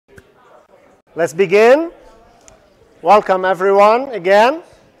Let's begin. Welcome everyone again.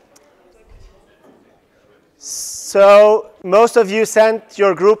 So most of you sent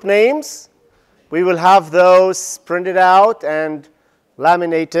your group names. We will have those printed out and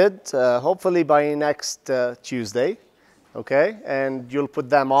laminated, hopefully by next Tuesday. Okay, and you'll put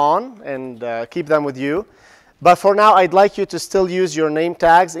them on and keep them with you. But for now, I'd like you to still use your name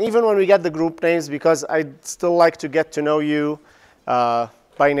tags, even when we get the group names, because I'd still like to get to know you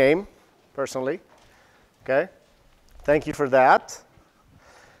by name, personally. Okay, thank you for that.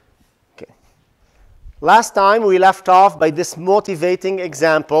 Okay. Last time, we left off by this motivating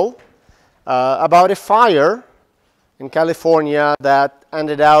example about a fire in California that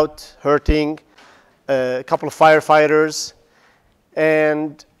ended out hurting a couple of firefighters.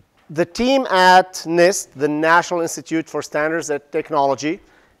 And the team at NIST, the National Institute for Standards and Technology,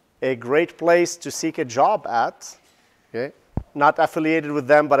 a great place to seek a job at. Okay? Not affiliated with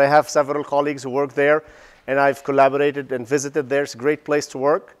them, but I have several colleagues who work there, and I've collaborated and visited there. It's a great place to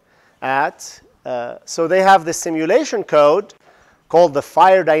work at. So they have this simulation code called the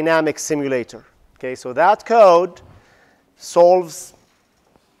Fire Dynamics Simulator. Okay, so that code solves.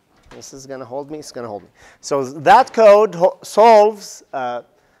 This is going to hold me. It's going to hold me. So that code solves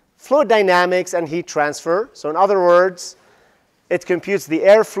fluid dynamics and heat transfer. So in other words, it computes the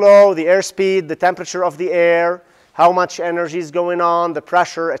airflow, the airspeed, the temperature of the air, how much energy is going on, the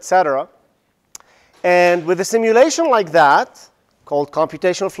pressure, etc. And with a simulation like that, called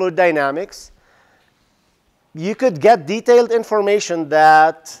computational fluid dynamics, you could get detailed information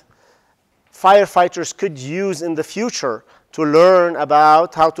that firefighters could use in the future to learn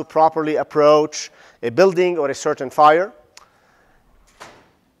about how to properly approach a building or a certain fire.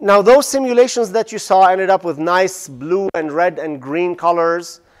 Now, those simulations that you saw ended up with nice blue and red and green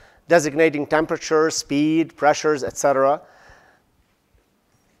colors, designating temperature, speed, pressures, etc.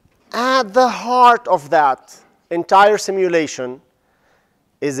 At the heart of that entire simulation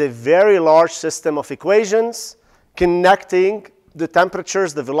is a very large system of equations connecting the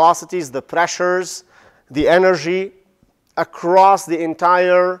temperatures, the velocities, the pressures, the energy across the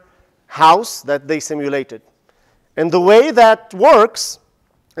entire house that they simulated. And the way that works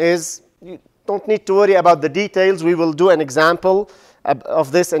is you don't need to worry about the details. We will do an example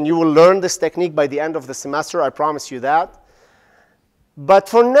of this, and you will learn this technique by the end of the semester. I promise you that. But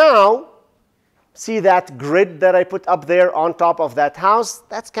for now, see that grid that I put up there on top of that house?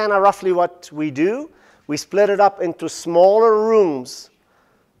 That's kind of roughly what we do. We split it up into smaller rooms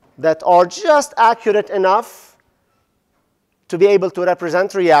that are just accurate enough to be able to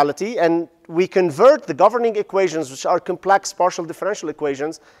represent reality, and we convert the governing equations, which are complex partial differential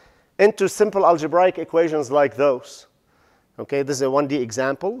equations, into simple algebraic equations like those. Okay, this is a 1D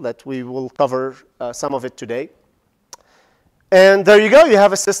example that we will cover some of it today. And there you go, you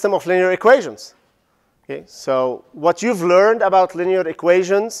have a system of linear equations. Okay, so what you've learned about linear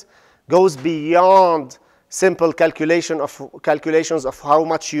equations goes beyond simple calculations of how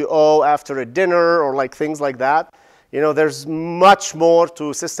much you owe after a dinner or like things like that. You know, there's much more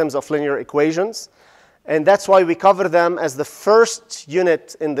to systems of linear equations. And that's why we cover them as the first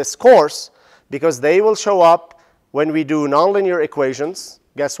unit in this course, because they will show up when we do nonlinear equations.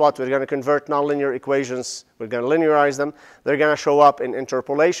 Guess what? We're going to convert nonlinear equations. We're going to linearize them. They're going to show up in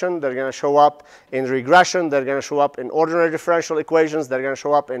interpolation. They're going to show up in regression. They're going to show up in ordinary differential equations. They're going to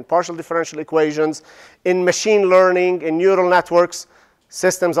show up in partial differential equations, in machine learning, in neural networks,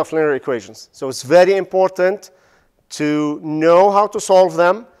 systems of linear equations. So it's very important to know how to solve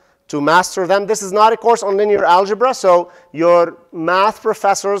them, to master them. This is not a course on linear algebra, so your math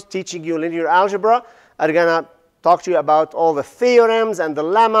professors teaching you linear algebra are going to talk to you about all the theorems and the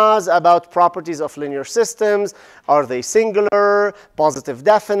lemmas about properties of linear systems. Are they singular, positive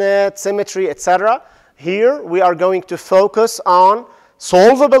definite, symmetry, etc. Here, we are going to focus on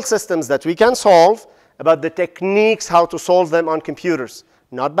solvable systems that we can solve, about the techniques how to solve them on computers,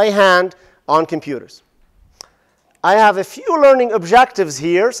 not by hand, on computers. I have a few learning objectives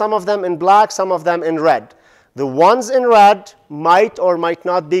here, some of them in black, some of them in red. The ones in red might or might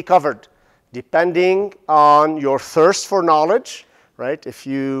not be covered, depending on your thirst for knowledge, right?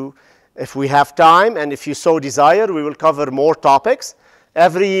 If we have time and if you so desire, we will cover more topics.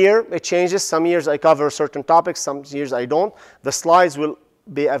 Every year it changes. Some years I cover certain topics, some years I don't. The slides will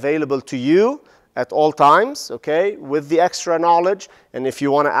be available to you at all times, okay, with the extra knowledge. And if you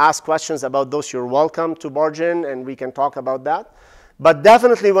want to ask questions about those, you're welcome to barge in and we can talk about that. But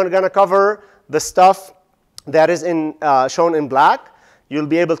definitely we're going to cover the stuff that is shown in black. You'll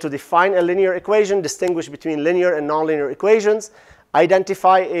be able to define a linear equation, distinguish between linear and nonlinear equations,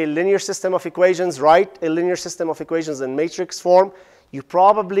 identify a linear system of equations, write a linear system of equations in matrix form You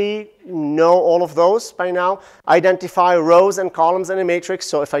probably know all of those by now. Identify rows and columns in a matrix.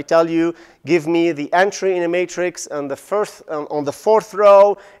 So if I tell you, give me the entry in a matrix on the fourth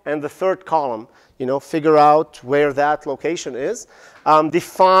row and the third column, figure out where that location is.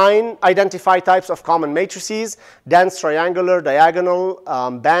 Identify types of common matrices: dense, triangular, diagonal,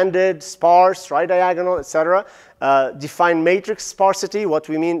 banded, sparse, right diagonal, etc. Define matrix sparsity. What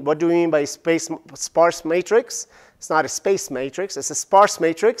do we mean by sparse matrix? It's not a space matrix. It's a sparse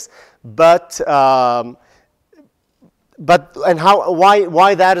matrix, why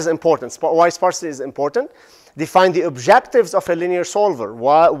that is important? Why sparsity is important? Define the objectives of a linear solver.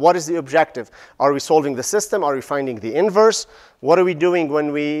 What is the objective? Are we solving the system? Are we finding the inverse? What are we doing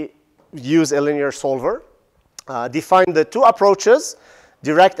when we use a linear solver? Define the two approaches,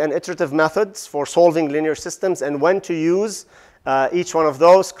 direct and iterative methods for solving linear systems, and when to use each one of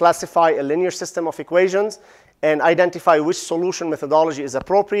those. Classify a linear system of equations and identify which solution methodology is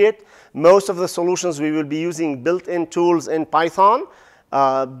appropriate. Most of the solutions we will be using built-in tools in Python.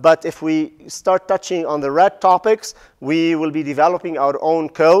 But if we start touching on the red topics, we will be developing our own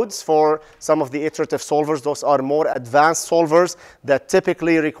codes for some of the iterative solvers. Those are more advanced solvers that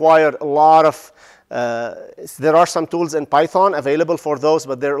typically require a lot of, there are some tools in Python available for those,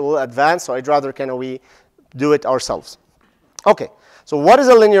 but they're a little advanced, so I'd rather we do it ourselves. Okay, so what is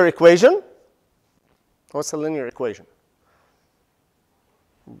a linear equation? What's a linear equation?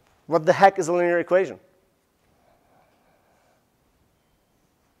 What the heck is a linear equation?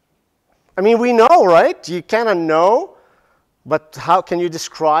 I mean, we know, right? You kind of know, but how can you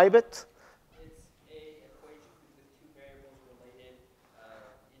describe it? It's an equation with two variables related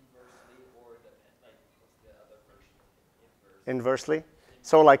inversely, or like what's the other version of Inversely?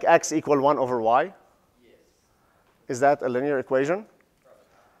 So like x equal 1 over y? Yes. Is that a linear equation?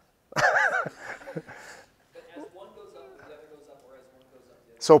 But as one goes up, the other goes up, or as one goes up,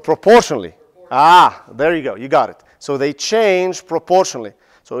 the other. So proportionally. There you go. You got it. So they change proportionally.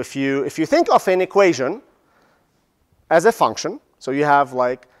 So if you think of an equation as a function, so you have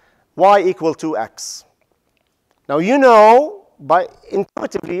like y equal 2x. Now you know by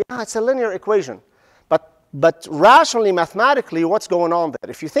intuitively, it's a linear equation. But rationally, mathematically, what's going on there?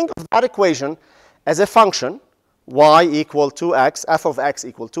 If you think of that equation as a function, y equal 2x, f of x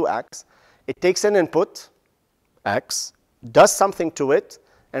equal 2x, it takes an input, x, does something to it,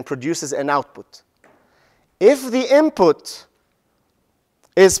 and produces an output. If the input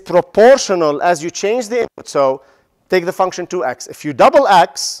is proportional as you change the input, so take the function 2x. If you double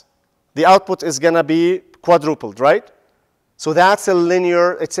x, the output is going to be quadrupled, right? So that's a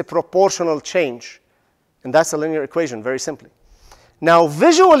linear, it's a proportional change. And that's a linear equation, very simply. Now,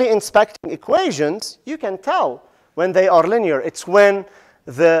 visually inspecting equations, you can tell when they are linear. It's when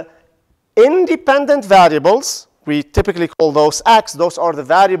the independent variables, we typically call those x, those are the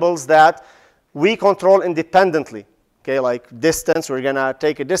variables that we control independently. Okay, like distance, we're going to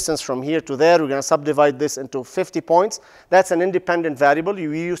take a distance from here to there. We're going to subdivide this into 50 points. That's an independent variable.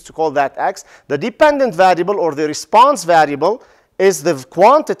 We used to call that x. The dependent variable, or the response variable, is the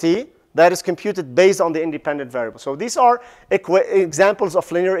quantity that is computed based on the independent variable. So these are examples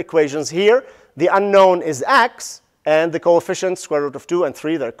of linear equations here. The unknown is x, and the coefficients, square root of 2 and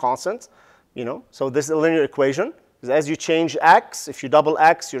 3, they're constants. So this is a linear equation. As you change x, if you double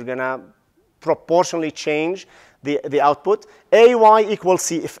x, you're going to proportionally change the output. AY equals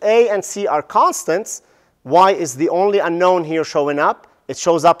C. If A and C are constants, Y is the only unknown here showing up. It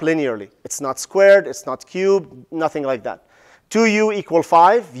shows up linearly. It's not squared, it's not cubed, nothing like that. 2U equal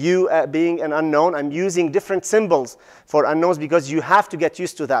 5, U being an unknown. I'm using different symbols for unknowns because you have to get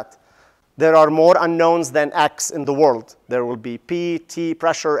used to that. There are more unknowns than X in the world. There will be P, T,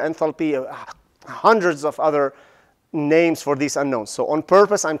 pressure, enthalpy, hundreds of other names for these unknowns. So on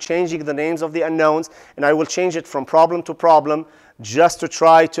purpose, I'm changing the names of the unknowns, and I will change it from problem to problem just to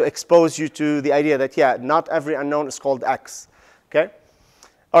try to expose you to the idea that, yeah, not every unknown is called X. Okay?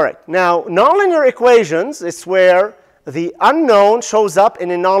 All right. Now, nonlinear equations is where the unknown shows up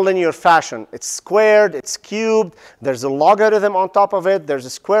in a nonlinear fashion. It's squared, it's cubed, there's a logarithm on top of it, there's a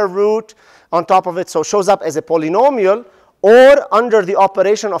square root on top of it, so it shows up as a polynomial or under the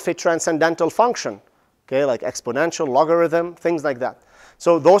operation of a transcendental function. Okay, like exponential, logarithm, things like that.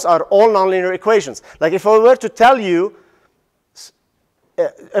 So those are all nonlinear equations. Like if I were to tell you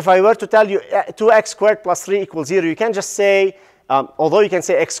 2x squared plus 3 equals 0, you can't just say, although you can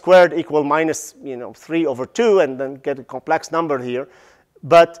say x squared equal minus 3 over 2 and then get a complex number here,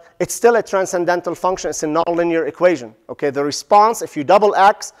 but it's still a transcendental function. It's a nonlinear equation. Okay, the response, if you double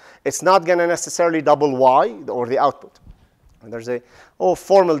x, it's not going to necessarily double y, or the output. And there's a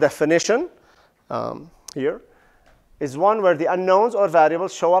formal definition here. is one where the unknowns or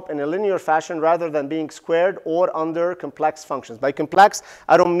variables show up in a linear fashion rather than being squared or under complex functions. By complex,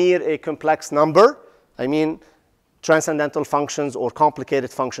 I don't mean a complex number. I mean transcendental functions or complicated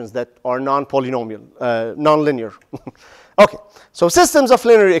functions that are non-polynomial, non-linear. Okay, so systems of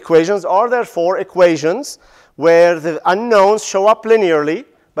linear equations are therefore equations where the unknowns show up linearly,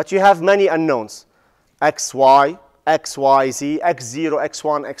 but you have many unknowns, x, y, x, y, z, x0,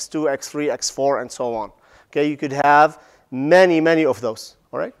 x1, x2, x3, x4, and so on. Okay, you could have many, many of those,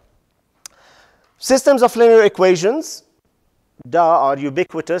 all right? Systems of linear equations, are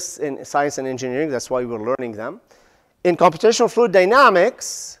ubiquitous in science and engineering. That's why we're learning them. In computational fluid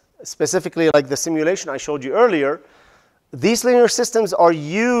dynamics, specifically like the simulation I showed you earlier, these linear systems are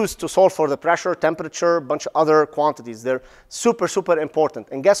used to solve for the pressure, temperature, a bunch of other quantities. They're super, super important.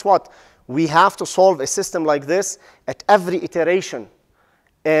 And guess what? We have to solve a system like this at every iteration.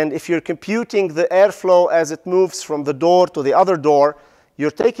 And if you're computing the airflow as it moves from the door to the other door, you're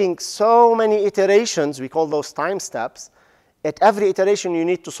taking so many iterations, we call those time steps. At every iteration, you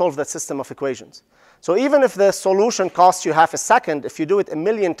need to solve that system of equations. So even if the solution costs you half a second, if you do it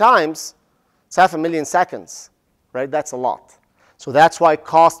 1,000,000 times, it's 500,000 seconds, right? That's a lot. So that's why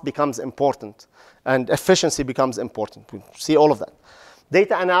cost becomes important and efficiency becomes important. We see all of that.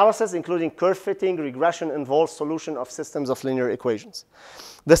 Data analysis, including curve fitting, regression, involves solution of systems of linear equations.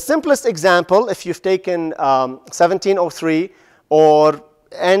 The simplest example, if you've taken 1703 or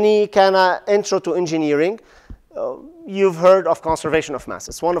any kind of intro to engineering, you've heard of conservation of mass.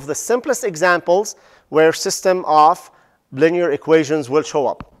 It's one of the simplest examples where system of linear equations will show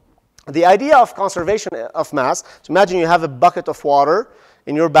up. The idea of conservation of mass, so imagine you have a bucket of water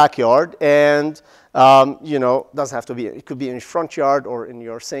in your backyard, and you know, doesn't have to be, it could be in your front yard or in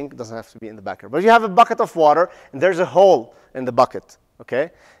your sink, it doesn't have to be in the backyard. But you have a bucket of water, and there's a hole in the bucket,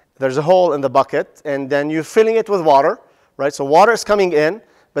 okay? There's a hole in the bucket, and then you're filling it with water, right? So water is coming in,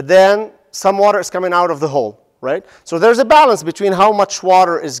 but then some water is coming out of the hole, right? So there's a balance between how much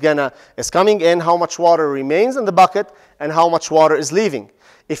water is coming in, how much water remains in the bucket, and how much water is leaving.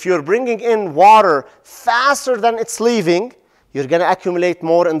 If you're bringing in water faster than it's leaving, you're going to accumulate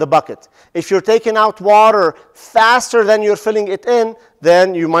more in the bucket. If you're taking out water faster than you're filling it in,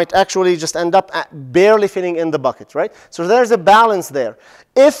 then you might actually just end up barely filling in the bucket, right? So there's a balance there.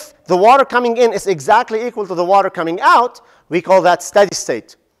 If the water coming in is exactly equal to the water coming out, we call that steady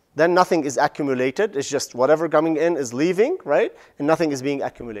state. Then nothing is accumulated. It's just whatever coming in is leaving, right? And nothing is being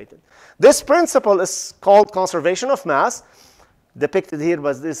accumulated. This principle is called conservation of mass. Depicted here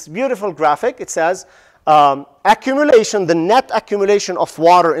was this beautiful graphic. It says accumulation, the net accumulation of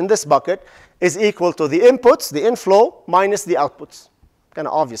water in this bucket is equal to the inputs, the inflow, minus the outputs. Kind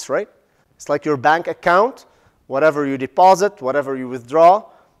of obvious, right? It's like your bank account. Whatever you deposit, whatever you withdraw,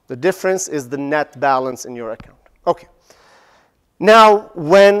 the difference is the net balance in your account. Okay. Now,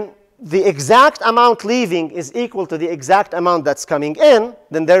 when the exact amount leaving is equal to the exact amount that's coming in,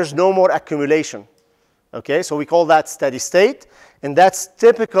 then there's no more accumulation. Okay, so we call that steady state, and that's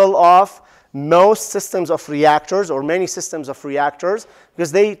typical of most systems of reactors or many systems of reactors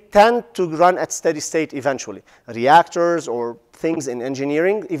because they tend to run at steady state eventually. Reactors or things in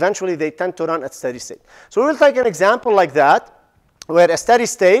engineering, eventually they tend to run at steady state. So we'll take an example like that where a steady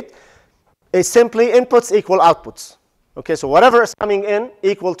state is simply inputs equal outputs. Okay, so whatever is coming in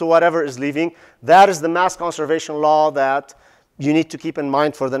equal to whatever is leaving. That is the mass conservation law that you need to keep in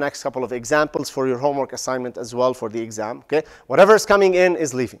mind for the next couple of examples for your homework assignment as well for the exam. Okay, whatever is coming in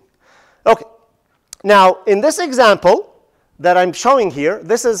is leaving. Okay, now in this example that I'm showing here,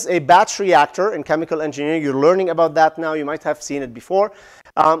 this is a batch reactor in chemical engineering. You're learning about that now. You might have seen it before.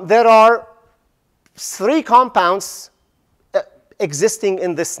 There are 3 compounds existing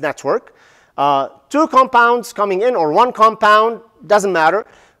in this network. 2 compounds coming in, or 1 compound, doesn't matter.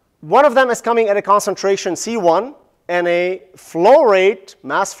 One of them is coming at a concentration C1 and a flow rate,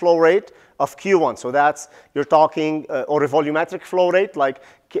 mass flow rate of Q1. So that's, you're talking, or a volumetric flow rate, like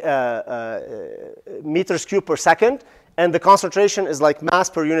meters cubed per second. And the concentration is like mass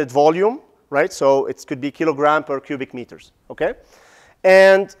per unit volume, right? So it could be kilogram per cubic meters, okay?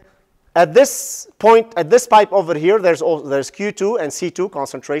 And at this point, at this pipe over here, there's Q2 and C2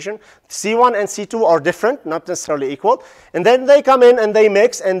 concentration. C1 and C2 are different, not necessarily equal. And then they come in and they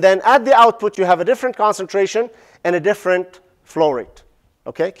mix, and then at the output, you have a different concentration and a different flow rate,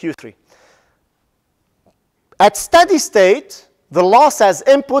 okay, Q3. At steady state, the law says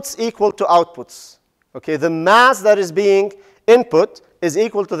inputs equal to outputs, okay? The mass that is being input is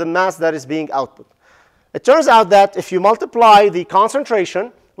equal to the mass that is being output. It turns out that if you multiply the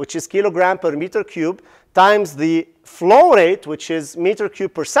concentration, which is kilogram per meter cube, times the flow rate, which is meter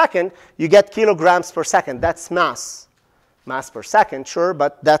cube per second, you get kilograms per second. That's mass, Mass per second, sure,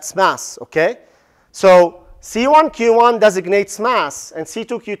 but that's mass, okay? So C1, Q1 designates mass, and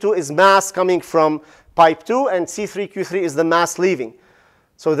C2, Q2 is mass coming from pipe 2, and C3, Q3 is the mass leaving.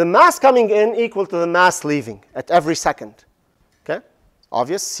 So the mass coming in equal to the mass leaving at every second, okay?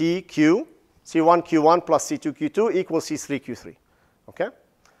 Obvious, C1, Q1 plus C2, Q2 equals C3, Q3, okay?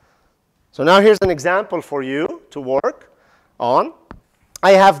 So now here's an example for you to work on.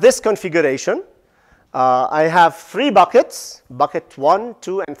 I have this configuration. I have 3 buckets, bucket 1,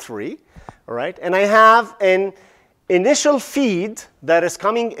 2, and 3, all right? And I have an initial feed that is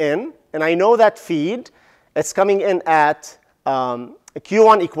coming in, and I know that feed, it's coming in at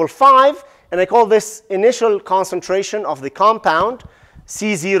Q1 equal 5, and I call this initial concentration of the compound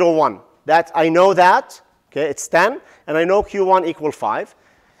C01. That, I know that, okay, it's 10, and I know Q1 equal 5.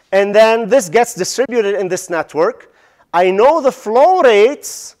 And then this gets distributed in this network. I know the flow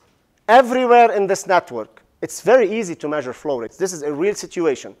rates everywhere in this network. It's very easy to measure flow rates. This is a real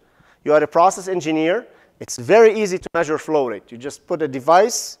situation. You are a process engineer. It's very easy to measure flow rate. You just put a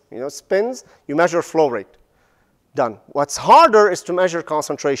device, spins, you measure flow rate. Done. What's harder is to measure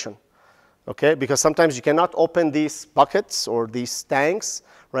concentration, okay? Because sometimes you cannot open these buckets or these tanks,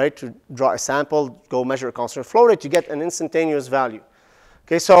 right, to draw a sample, go measure concentration flow rate, you get an instantaneous value.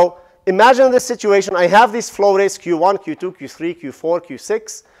 Okay, so imagine this situation. I have these flow rates, Q1, Q2, Q3, Q4,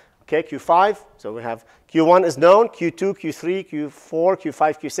 Q6, okay, Q5. So we have Q1 is known, Q2, Q3, Q4,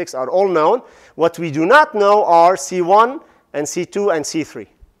 Q5, Q6 are all known. What we do not know are C1 and C2 and C3,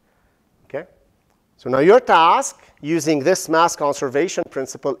 okay? So now your task, using this mass conservation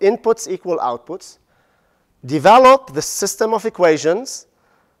principle, inputs equal outputs, develop the system of equations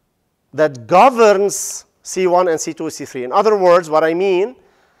that governs C1 and C2 and C3. In other words, what I mean,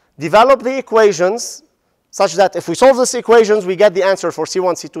 develop the equations such that if we solve these equations, we get the answer for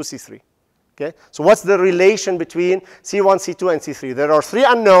C1, C2, C3. Okay? So what's the relation between C1, C2, and C3? There are 3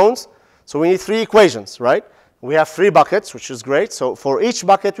 unknowns, so we need 3 equations, right? We have 3 buckets, which is great. So for each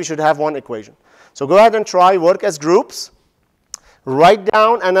bucket, we should have 1 equation. So go ahead and try, work as groups. Write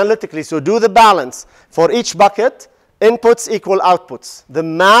down analytically, so do the balance. For each bucket, inputs equal outputs. The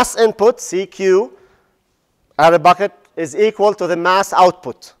mass input, CQ, at a bucket is equal to the mass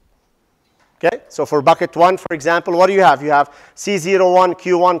output. Okay? So for bucket 1, for example, what do you have? You have C01,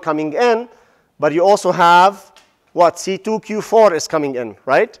 Q1 coming in, but you also have what? C2, Q4 is coming in,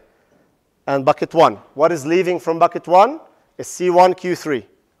 right? And bucket 1. What is leaving from bucket 1 is C1, Q3.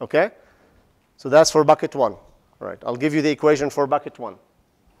 Okay? So that's for bucket 1. All right, I'll give you the equation for bucket 1.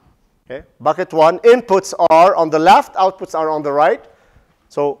 Okay? Bucket 1, inputs are on the left, outputs are on the right.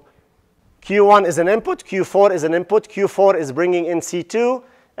 So Q1 is an input, Q4 is an input, Q4 is bringing in C2,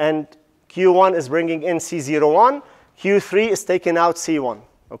 and Q1 is bringing in C01, Q3 is taking out C1,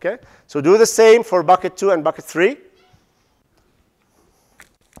 okay? So do the same for bucket 2 and bucket 3.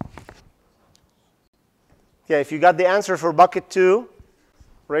 Okay, if you got the answer for bucket 2,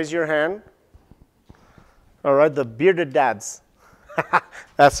 raise your hand. All right, the bearded dads.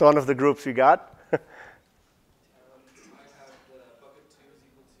 That's one of the groups we got.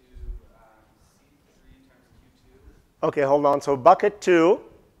 Okay, hold on. So bucket 2,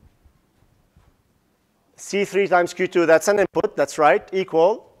 C3 times Q2, that's an input, that's right,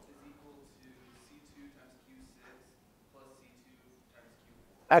 equal? Is equal to C2 times Q6 plus C2 times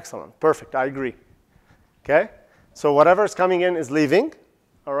Q4. Excellent, perfect, I agree. Okay, so whatever is coming in is leaving,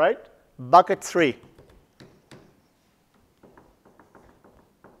 all right? Bucket 3.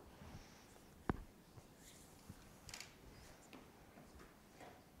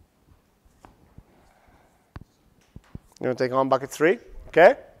 You want to take on bucket 3?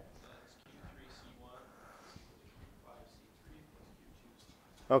 Okay.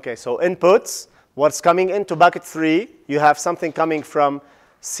 Okay, so inputs, what's coming into bucket 3, you have something coming from,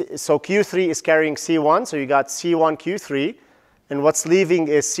 so Q3 is carrying C1, so you got C1, Q3, and what's leaving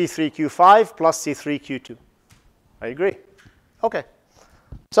is C3, Q5 plus C3, Q2. I agree. Okay.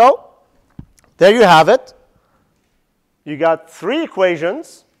 So there you have it. You got 3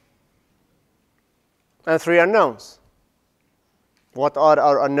 equations and 3 unknowns. What are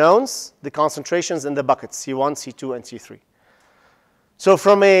our unknowns? The concentrations in the buckets, C1, C2, and C3. So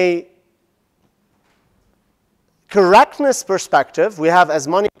from a correctness perspective, we have as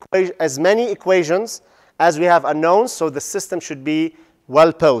many equations as we have unknowns, so the system should be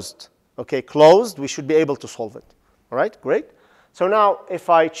well posed. Okay, closed, we should be able to solve it. All right, great. So now if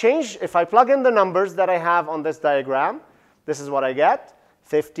I plug in the numbers that I have on this diagram, this is what I get.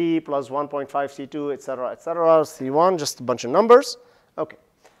 50 plus 1.5 C2, et cetera, C1, just a bunch of numbers. Okay.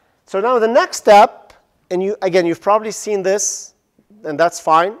 So now the next step, and you've probably seen this, and that's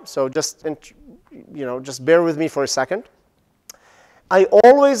fine. So just bear with me for a second. I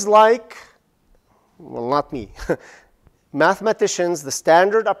always like, well, not me, mathematicians, the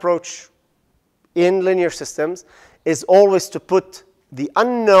standard approach in linear systems is always to put the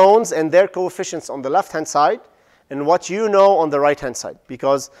unknowns and their coefficients on the left-hand side and what you know on the right-hand side,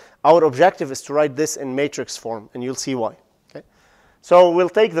 because our objective is to write this in matrix form, and you'll see why. Okay? So we'll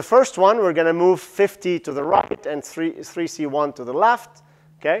take the first one. We're going to move 50 to the right and 3C1 to the left.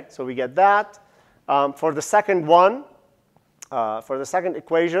 Okay? So we get that. For the second one, for the second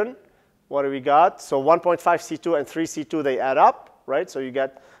equation, what do we got? So 1.5C2 and 3C2, they add up, right? So you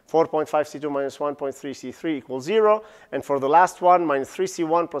get 4.5C2 minus 1.3C3 equals 0. And for the last one, minus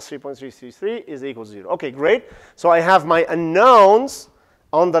 3C1 plus 3.3C3 is equal to 0. OK, great. So I have my unknowns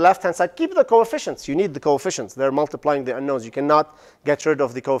on the left-hand side. Keep the coefficients. You need the coefficients. They're multiplying the unknowns. You cannot get rid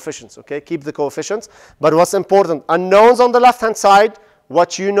of the coefficients. OK, keep the coefficients. But what's important, unknowns on the left-hand side,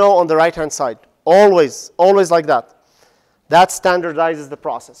 what you know on the right-hand side. Always, always like that. That standardizes the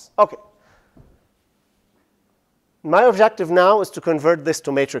process. OK. My objective now is to convert this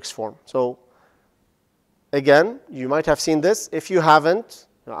to matrix form. So again, you might have seen this. If you haven't,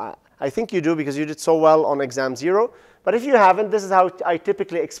 I think you do because you did so well on exam 0. But if you haven't, this is how I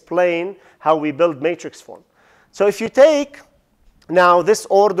typically explain how we build matrix form. So if you take now this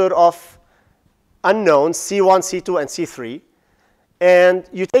order of unknowns, C1, C2, and C3, and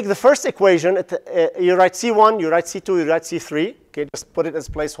you take the first equation, you write C1, you write C2, you write C3. Okay, just put it as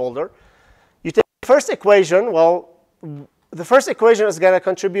placeholder. You take the first equation. Well, the first equation is going to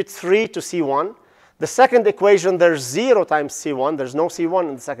contribute 3 to C1. The second equation, there's 0 times C1. There's no C1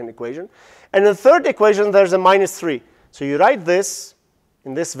 in the second equation. And in the third equation, there's a minus 3. So you write this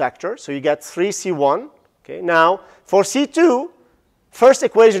in this vector. So you get 3C1. Okay, now, for C2, first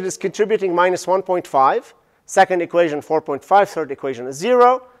equation is contributing minus 1.5. Second equation, 4.5. Third equation is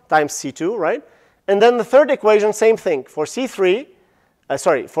 0 times C2, right? And then the third equation, same thing. For C3,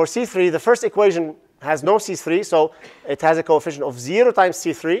 for C3, the first equation has no C3, so it has a coefficient of 0 times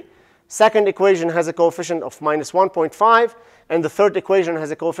C3. Second equation has a coefficient of minus 1.5, and the third equation has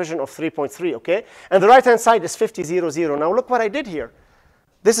a coefficient of 3.3, okay? And the right-hand side is 50, 0, 0. Now look what I did here.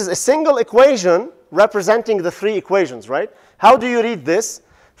 This is a single equation representing the three equations, right? How do you read this?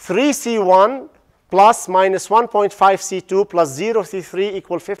 3C1 plus minus 1.5C2 plus 0C3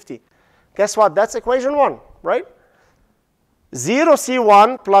 equal 50. Guess what? That's equation 1, right?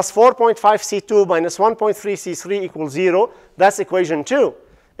 0C1 plus 4.5C2 minus 1.3C3 equals 0. That's equation 2.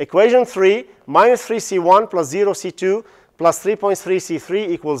 Equation 3, minus 3C1 plus 0C2 plus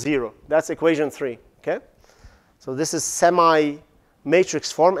 3.3C3 equals 0. That's equation 3. Okay? So this is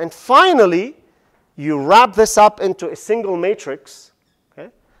semi-matrix form. And finally, you wrap this up into a single matrix, okay,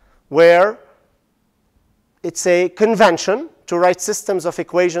 where it's a convention to write systems of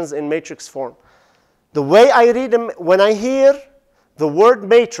equations in matrix form. The way I read them, when I hear the word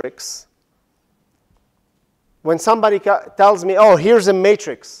matrix, when somebody tells me, oh, here's a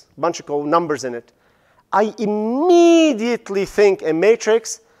matrix, a bunch of numbers in it, I immediately think a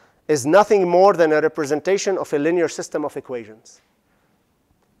matrix is nothing more than a representation of a linear system of equations.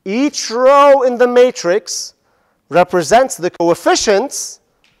 Each row in the matrix represents the coefficients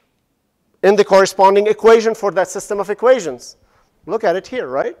in the corresponding equation for that system of equations. Look at it here,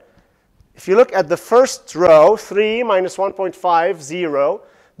 right? If you look at the first row, 3 minus 1.5, 0,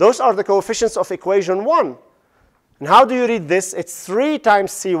 those are the coefficients of equation 1. And how do you read this? It's 3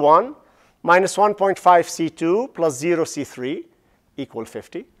 times C1 minus 1.5 C2 plus 0 C3 equal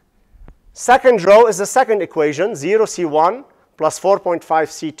 50. Second row is the second equation, 0 C1 plus 4.5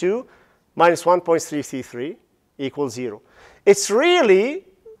 C2 minus 1.3 C3 equals 0. It's really,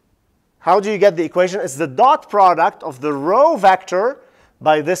 how do you get the equation? It's the dot product of the row vector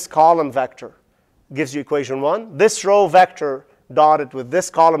by this column vector. Gives you equation 1. This row vector dotted with this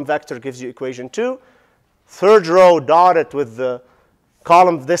column vector gives you equation 2. Third row dotted with the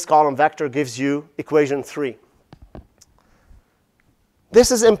column, this column vector gives you equation 3.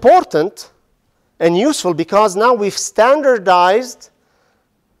 This is important and useful because now we've standardized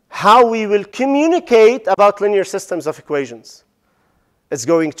how we will communicate about linear systems of equations. It's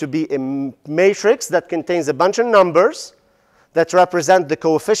going to be a matrix that contains a bunch of numbers that represent the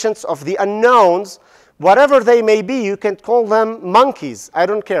coefficients of the unknowns. Whatever they may be, you can call them monkeys. I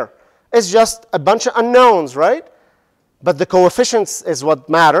don't care. It's just a bunch of unknowns, right? But the coefficients is what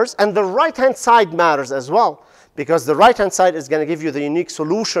matters. And the right-hand side matters as well, because the right-hand side is going to give you the unique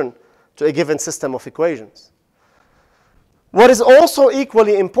solution to a given system of equations. What is also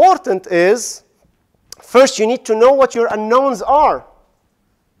equally important is, first, you need to know what your unknowns are.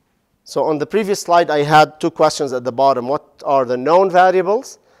 So on the previous slide, I had two questions at the bottom. What are the known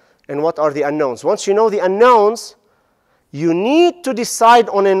variables, and what are the unknowns? Once you know the unknowns, you need to decide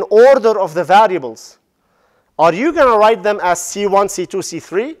on an order of the variables. Are you going to write them as C1, C2,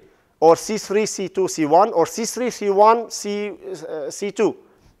 C3, or C3, C2, C1, or C3, C1, C2?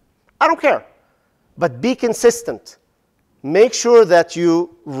 I don't care. But be consistent. Make sure that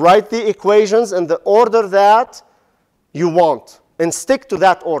you write the equations in the order that you want, and stick to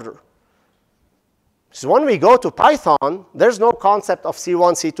that order. So when we go to Python, there's no concept of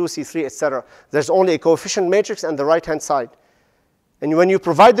C1, C2, C3, etc. There's only a coefficient matrix and the right-hand side. And when you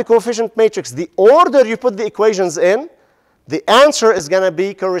provide the coefficient matrix, the order you put the equations in, the answer is going to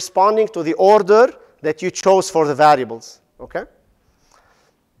be corresponding to the order that you chose for the variables. Okay?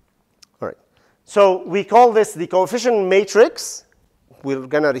 All right. So we call this the coefficient matrix. We're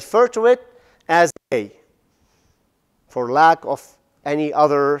going to refer to it as A, for lack of any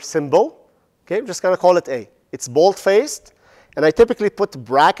other symbol. Okay, I'm just going to call it A. It's bold-faced, and I typically put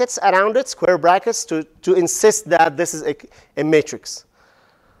brackets around it, square brackets, to insist that this is a matrix.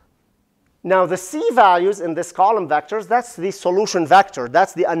 Now, the C values in this column vectors, that's the solution vector.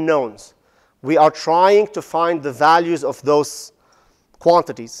 That's the unknowns. We are trying to find the values of those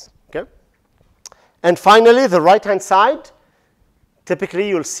quantities. Okay? And finally, the right-hand side, typically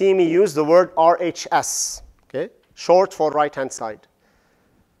you'll see me use the word RHS, okay? Short for right-hand side.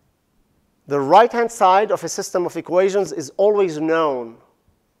 The right-hand side of a system of equations is always known.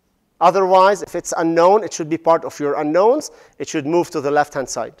 Otherwise, if it's unknown, it should be part of your unknowns. It should move to the left-hand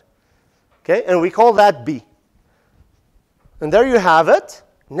side. Okay? And we call that B. And there you have it.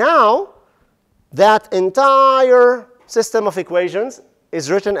 Now, that entire system of equations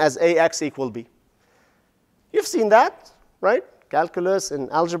is written as AX equal B. You've seen that, right? Calculus and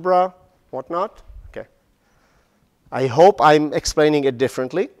algebra, whatnot. Okay. I hope I'm explaining it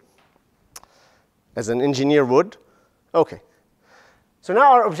differently, as an engineer would. Okay. So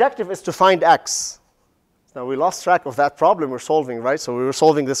now our objective is to find X. Now we lost track of that problem we're solving, right? So we were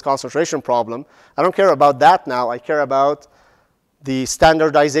solving this concentration problem. I don't care about that now. I care about the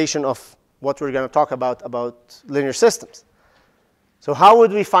standardization of what we're going to talk about linear systems. So how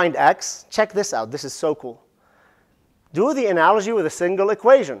would we find X? Check this out. This is so cool. Do the analogy with a single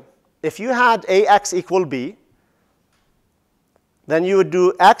equation. If you had AX equal B, then you would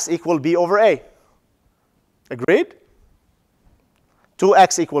do X equal B over A. Agreed?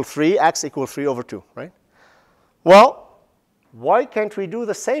 2x equals 3, x equals 3 over 2, right? Well, why can't we do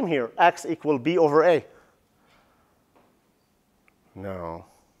the same here? X equals B over A. No,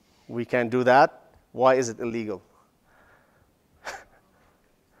 we can't do that. Why is it illegal?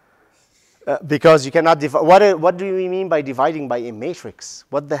 Because you cannot divide. What do we mean by dividing by a matrix?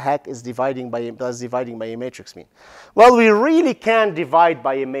 What the heck does dividing by a matrix mean? Well, we really can divide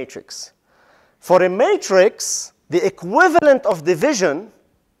by a matrix. For a matrix, the equivalent of division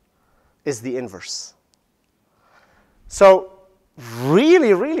is the inverse. So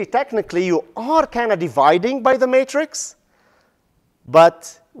really, technically, you are kind of dividing by the matrix,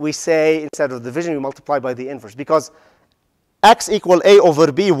 but we say instead of division, we multiply by the inverse. Because X equal A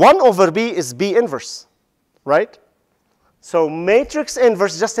over B, 1 over B is B inverse, right? So matrix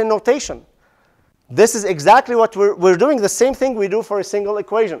inverse is just a notation. This is exactly what we're doing, the same thing we do for a single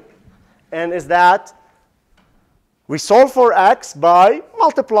equation. And is that we solve for X by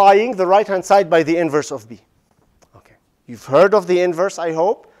multiplying the right-hand side by the inverse of B. Okay. You've heard of the inverse, I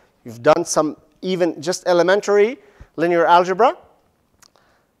hope. You've done some even just elementary linear algebra.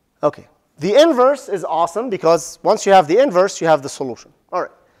 Okay. The inverse is awesome because once you have the inverse, you have the solution. All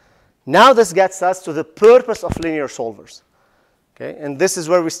right. Now this gets us to the purpose of linear solvers. Okay. And this is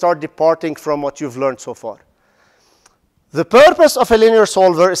where we start departing from what you've learned so far. The purpose of a linear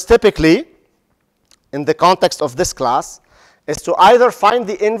solver is typically, in the context of this class, is to either find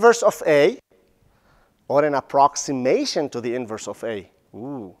the inverse of A or an approximation to the inverse of A.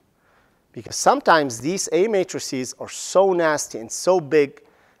 Ooh. Because sometimes these A matrices are so nasty and so big,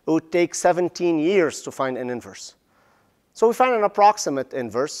 it would take 17 years to find an inverse. So we find an approximate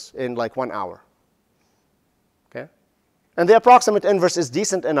inverse in like 1 hour. Okay? And the approximate inverse is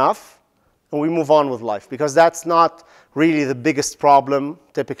decent enough, and we move on with life, because that's not really the biggest problem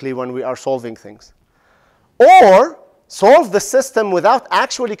typically when we are solving things. Or solve the system without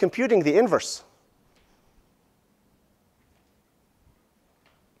actually computing the inverse.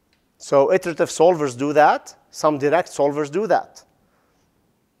 So iterative solvers do that. Some direct solvers do that.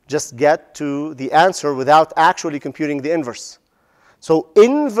 Just get to the answer without actually computing the inverse. So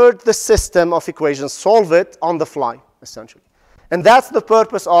invert the system of equations, solve it on the fly, essentially. And that's the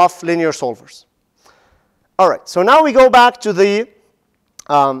purpose of linear solvers. All right, so now we go back to the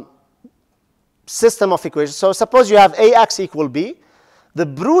system of equations. So suppose you have AX equal B. The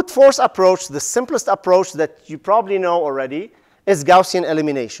brute force approach, the simplest approach that you probably know already, is Gaussian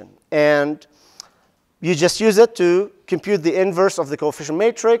elimination. And you just use it to compute the inverse of the coefficient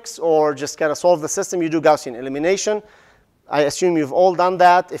matrix or just kind of solve the system. You do Gaussian elimination. I assume you've all done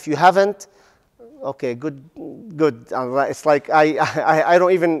that. If you haven't, okay, good. It's like I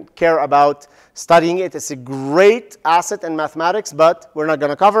don't even care about studying it. It's a great asset in mathematics, but we're not going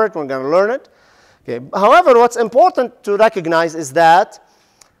to cover it. We're going to learn it. Okay. However, what's important to recognize is that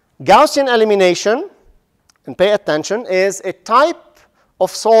Gaussian elimination, and pay attention, is a type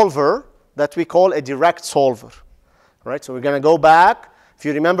of solver that we call a direct solver. Right? So we're going to go back. If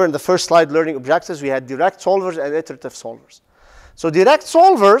you remember in the first slide, learning objectives, we had direct solvers and iterative solvers. So direct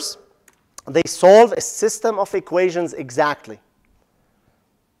solvers, they solve a system of equations exactly.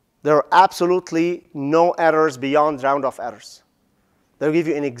 There are absolutely no errors beyond round-off errors. They'll give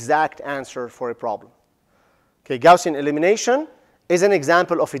you an exact answer for a problem. Okay, Gaussian elimination is an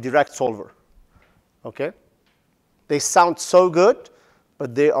example of a direct solver. Okay? They sound so good,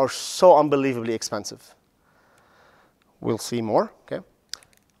 but they are so unbelievably expensive. We'll see more. Okay?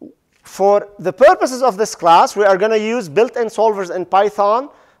 For the purposes of this class, we are going to use built-in solvers in Python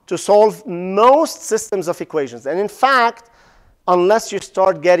to solve most systems of equations. And in fact, unless you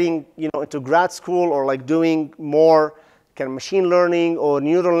start getting into grad school or like doing more kind of machine learning or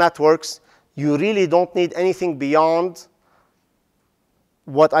neural networks, you really don't need anything beyond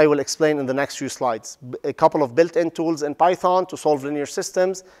what I will explain in the next few slides. A couple of built-in tools in Python to solve linear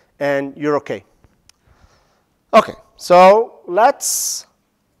systems, and you're OK. OK, so let's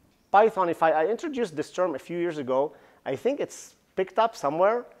Pythonify. I introduced this term a few years ago. I think it's picked up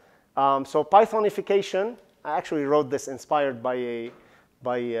somewhere. So Pythonification, I actually wrote this inspired by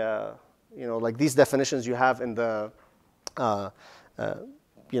like these definitions you have in the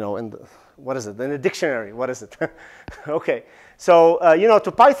what is it? In the dictionary. What is it? OK. So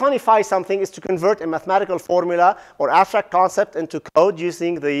to Pythonify something is to convert a mathematical formula or abstract concept into code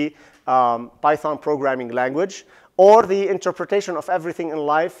using the Python programming language, or the interpretation of everything in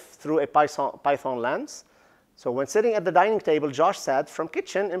life through a Python lens. So when sitting at the dining table, Josh said, from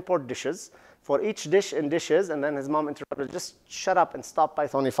kitchen, import dishes. For each dish in dishes, and then his mom interrupted, just shut up and stop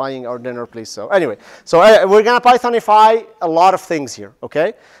Pythonifying our dinner, please. So anyway, so we're going to Pythonify a lot of things here,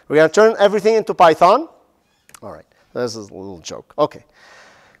 OK? We're going to turn everything into Python. All right, this is a little joke. OK.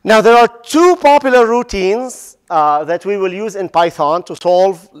 Now, there are two popular routines that we will use in Python to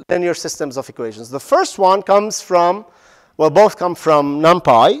solve linear systems of equations. The first one comes from, well, both come from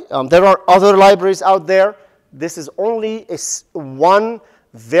NumPy. There are other libraries out there. This is only one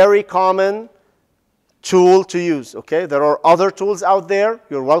very common tool to use. Okay, there are other tools out there.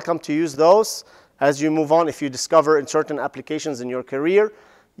 You're welcome to use those as you move on. If you discover in certain applications in your career,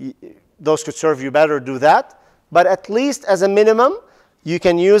 those could serve you better, do that. But at least as a minimum, you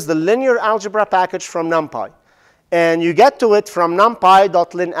can use the linear algebra package from NumPy. And you get to it from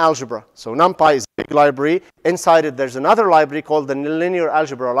numpy.linalgebra. So NumPy is a big library. Inside it, there's another library called the linear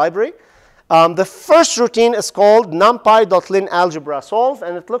algebra library. The first routine is called numpy.linalgebra solve,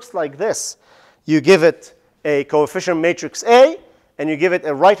 and it looks like this. You give it a coefficient matrix A, and you give it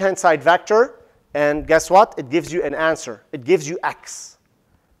a right-hand side vector, and guess what? It gives you an answer. It gives you x.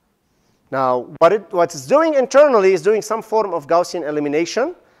 Now, what it's doing internally is doing some form of Gaussian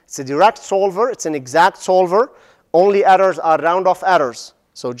elimination. It's a direct solver. It's an exact solver. Only errors are round-off errors,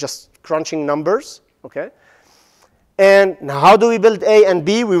 so just crunching numbers. Okay. And now how do we build A and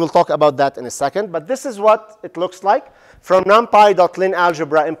B? We will talk about that in a second. But this is what it looks like. From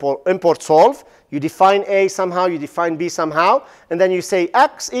numpy.linalgebra import solve, you define A somehow, you define B somehow, and then you say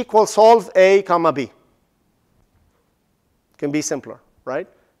x equals solve A comma B. Can be simpler, right?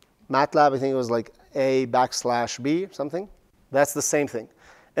 MATLAB, I think it was like A backslash B something. That's the same thing.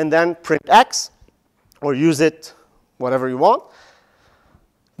 And then print x, or use it whatever you want.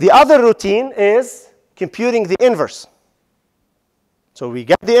 The other routine is computing the inverse. So we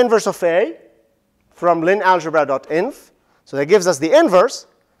get the inverse of A from linalgebra.inf. So that gives us the inverse.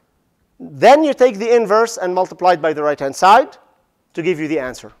 Then you take the inverse and multiply it by the right-hand side to give you the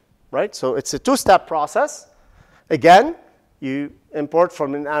answer, right? So it's a two-step process. Again, you import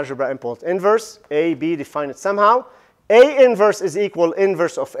from linalgebra import inverse. A, B, define it somehow. A inverse is equal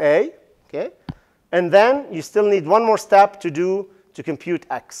inverse of A. Okay? And then you still need one more step to compute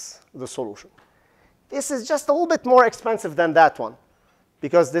x, the solution. This is just a little bit more expensive than that one,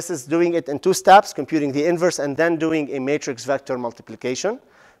 because this is doing it in two steps, computing the inverse and then doing a matrix vector multiplication.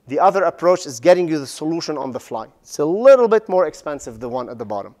 The other approach is getting you the solution on the fly. It's a little bit more expensive, the one at the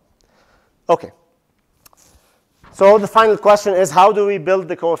bottom. OK. So the final question is, how do we build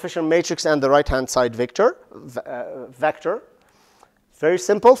the coefficient matrix and the right-hand side vector? Very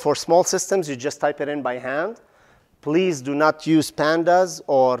simple. For small systems, you just type it in by hand. Please do not use pandas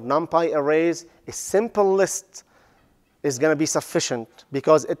or NumPy arrays. A simple list is going to be sufficient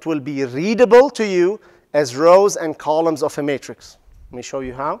because it will be readable to you as rows and columns of a matrix. Let me show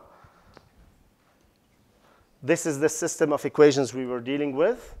you how. This is the system of equations we were dealing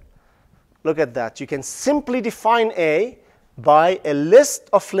with. Look at that. You can simply define A by a list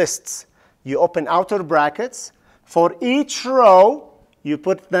of lists. You open outer brackets. For each row, you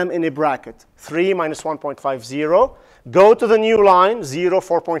put them in a bracket. 3 minus 1.50. Go to the new line, 0,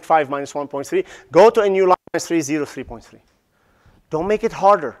 4.5 minus 1.3. Go to a new line, minus 3, 0, 3.3. Don't make it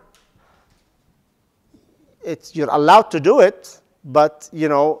harder. You're allowed to do it, but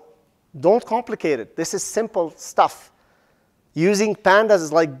don't complicate it. This is simple stuff. Using pandas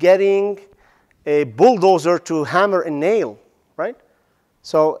is like getting a bulldozer to hammer a nail, right?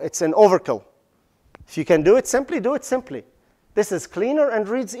 So it's an overkill. If you can do it simply, do it simply. This is cleaner and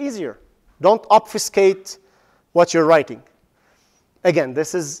reads easier. Don't obfuscate what you're writing. Again,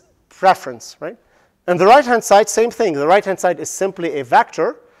 this is preference, right? And the right-hand side, same thing. The right-hand side is simply a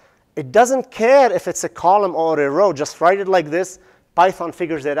vector. It doesn't care if it's a column or a row. Just write it like this. Python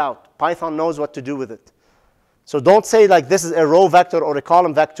figures it out. Python knows what to do with it. So don't say like this is a row vector or a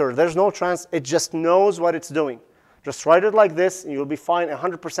column vector. There's no chance. It just knows what it's doing. Just write it like this, and you'll be fine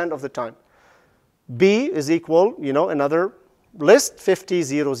 100% of the time. B is equal, another list, 50,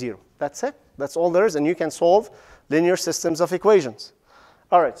 0, 0. That's it. That's all there is. And you can solve linear systems of equations.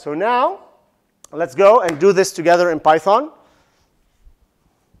 All right, so now let's go and do this together in Python.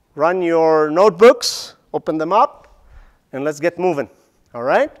 Run your notebooks, open them up, and let's get moving. All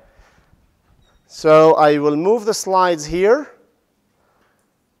right? So I will move the slides here.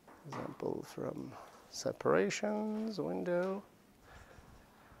 Example from separations, window.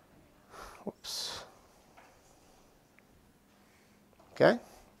 Oops. Okay,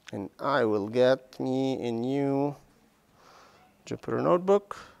 and I will get me a new Jupyter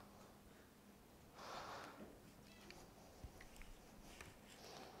notebook.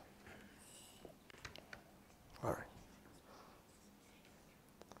 All right.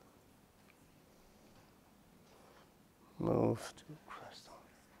 Move to Crystal.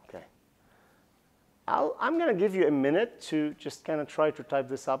 Okay. I'm going to give you a minute to just kind of try to type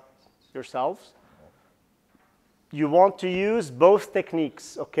this up yourselves. You want to use both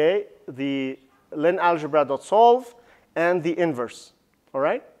techniques, okay? The linalgebra.solve and the inverse, all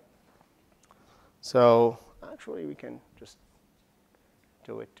right? So actually, we can just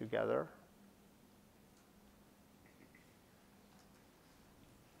do it together.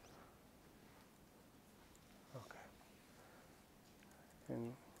 Okay.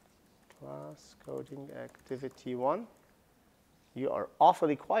 In class coding activity 1, you are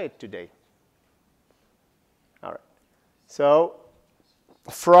awfully quiet today. All right. So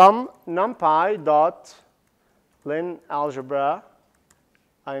from numpy.linalgebra,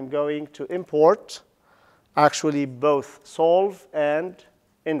 I'm going to import actually both solve and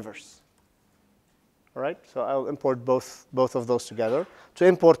inverse. All right? So I'll import both of those together. To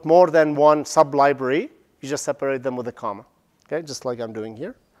import more than one sub-library, you just separate them with a comma. Okay? Just like I'm doing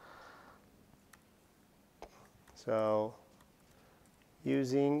here. So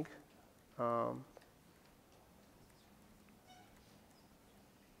using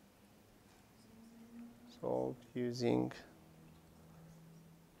solve using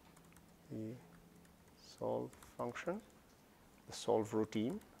the solve function, the solve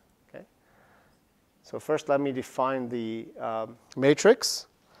routine. Okay. So first, let me define the matrix.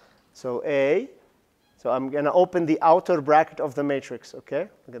 So A. So I'm going to open the outer bracket of the matrix. Okay.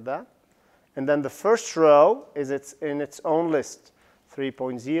 Look at that. And then the first row is in its own list.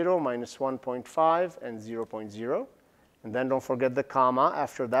 3.0 minus 1.5 and 0.0. And then don't forget the comma.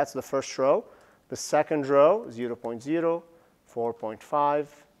 After that's the first row. The second row, 0.0, 4.5,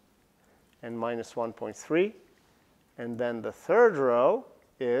 and minus 1.3. And then the third row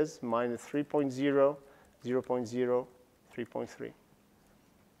is minus 3.0, 0.0, 3.3.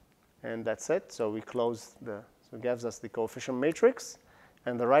 And that's it. So we close so it gives us the coefficient matrix.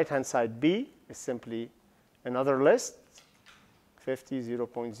 And the right-hand side B is simply another list, 50,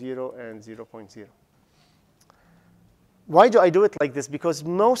 0.0, and 0.0. Why do I do it like this? Because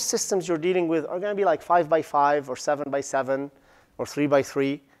most systems you're dealing with are going to be like 5 by 5 or 7 by 7 or 3 by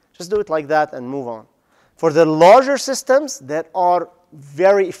 3. Just do it like that and move on. For the larger systems, there are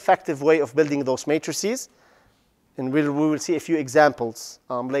very effective way of building those matrices. And we will see a few examples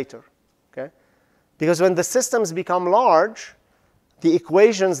later. Okay? Because when the systems become large, the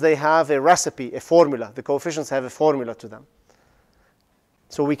equations, they have a recipe, a formula. The coefficients have a formula to them.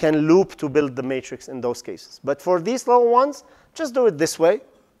 So we can loop to build the matrix in those cases. But for these little ones, just do it this way.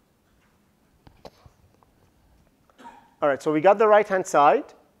 All right, so we got the right-hand side.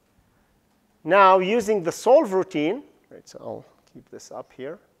 Now, using the solve routine, right, so I'll keep this up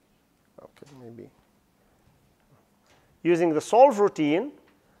here. Okay, maybe. Using the solve routine,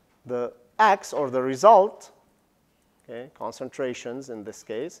 the x, or the result, okay, concentrations in this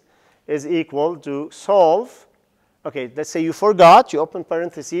case, is equal to solve. Okay, let's say you forgot, you open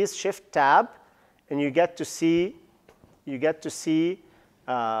parentheses, shift tab, and you get to see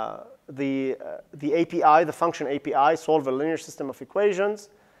the API, the function API, solve a linear system of equations.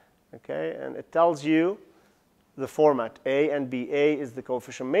 Okay, and it tells you the format A and B. A is the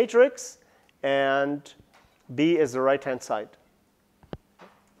coefficient matrix, and B is the right-hand side.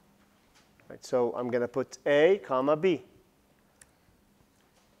 Right, so I'm going to put A, comma B,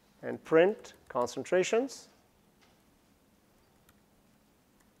 and print concentrations.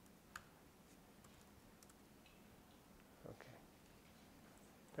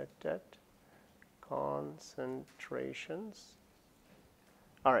 Concentrations.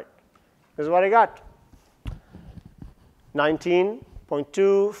 All right, this is what I got.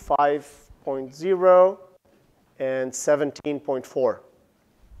 19.2, 5.0, and 17.4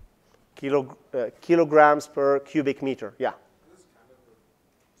 kilograms per cubic meter. Yeah. This is kind of a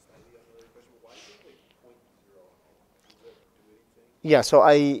slightly unrelated question, but why is it like 0.0? Does it do anything? Yeah, so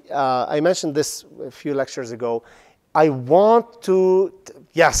I mentioned this a few lectures ago. I want to,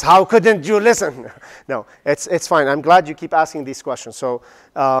 yes, how couldn't you listen? No, it's fine. I'm glad you keep asking these questions. So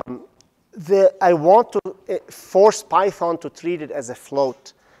I want to force Python to treat it as a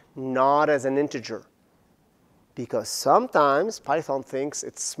float, not as an integer. Because sometimes Python thinks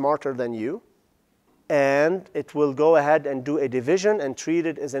it's smarter than you, and it will go ahead and do a division and treat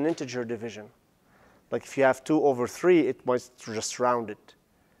it as an integer division. Like if you have 2 over 3, it might just round it.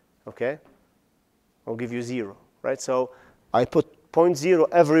 Okay? I'll give you 0. Right? So I put 0.0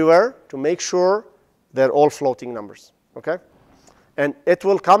 everywhere to make sure they're all floating numbers. Okay? And it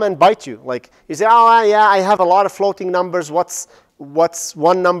will come and bite you. Like you say, oh, yeah, I have a lot of floating numbers. What's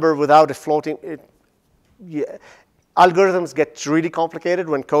one number without a floating? Yeah. Algorithms get really complicated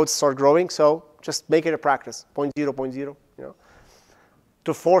when codes start growing. So just make it a practice, 0.0, 0.0, you know,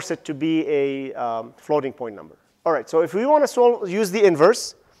 to force it to be a floating point number. All right, so if we want to use the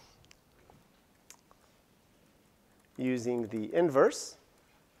inverse, using the inverse,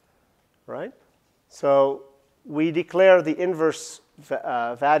 right? So we declare the inverse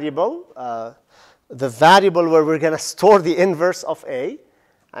variable, the variable where we're going to store the inverse of A.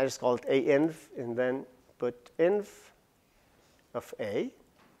 I just call it A_inv, and then put inv of A.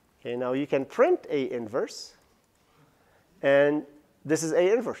 Okay, now you can print A inverse, and this is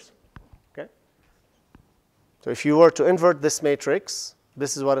A inverse. Okay? So if you were to invert this matrix,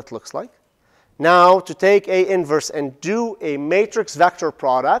 this is what it looks like. Now, to take A inverse and do a matrix vector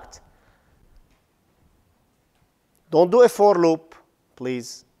product, don't do a for loop,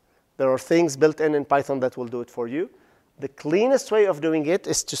 please. There are things built in Python that will do it for you. The cleanest way of doing it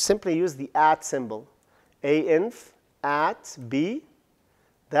is to simply use the at symbol. A_inv at B.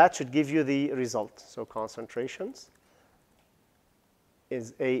 That should give you the result. So concentrations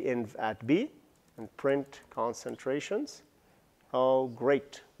is A_inv at B, and print concentrations. Oh,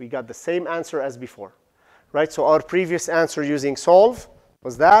 great. We got the same answer as before. Right? So our previous answer using solve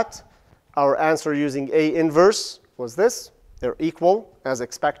was that. Our answer using A inverse was this. They're equal as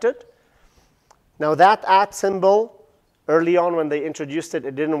expected. Now that at symbol, early on when they introduced it,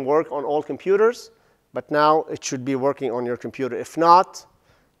 it didn't work on all computers. But now it should be working on your computer. If not,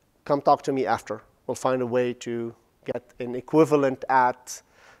 come talk to me after. We'll find a way to get an equivalent at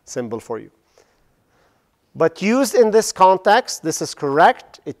symbol for you. But used in this context, this is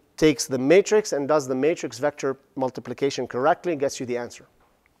correct. It takes the matrix and does the matrix vector multiplication correctly and gets you the answer.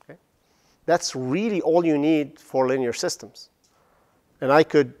 Okay? That's really all you need for linear systems. And I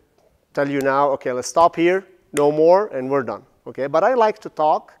could tell you now, OK, let's stop here, no more, and we're done. Okay? But I like to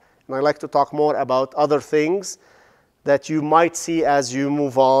talk, and I like to talk more about other things that you might see as you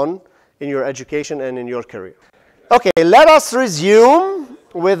move on in your education and in your career. OK, let us resume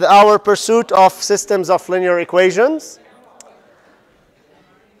with our pursuit of systems of linear equations.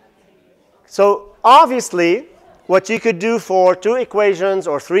 So obviously, what you could do for 2 equations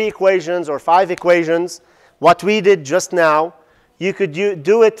or 3 equations or 5 equations, what we did just now, you could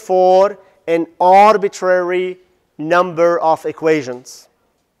do it for an arbitrary number of equations.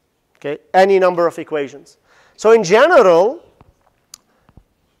 Okay, any number of equations. So in general,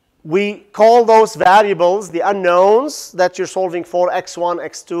 we call those variables the unknowns that you're solving for, x1,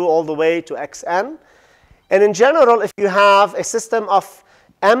 x2, all the way to xn. And in general, if you have a system of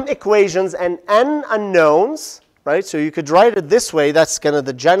m equations and n unknowns, right? So you could write it this way. That's kind of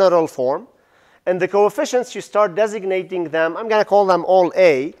the general form. And the coefficients, you start designating them. I'm going to call them all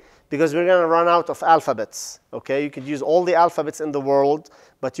A because we're going to run out of alphabets. Okay, you could use all the alphabets in the world,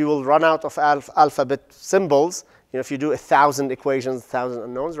 but you will run out of alphabet symbols. You know, if you do 1,000 equations, 1,000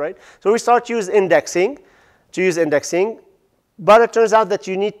 unknowns, right? So we start to use indexing, but it turns out that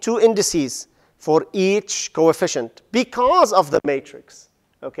you need 2 indices for each coefficient because of the matrix.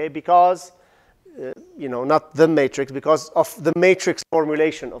 Okay, because you know, not the matrix, because of the matrix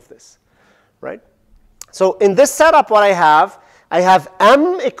formulation of this. Right? So in this setup, what I have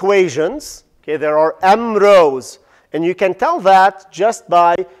m equations. Okay, there are m rows. And you can tell that just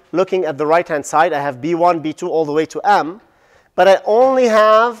by looking at the right-hand side. I have B1, B2, all the way to m. But I only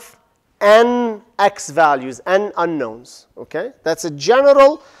have n x values, n unknowns. Okay? That's a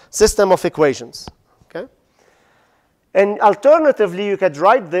general system of equations. Okay? And alternatively, you could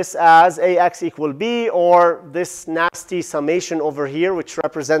write this as ax equal b, or this nasty summation over here, which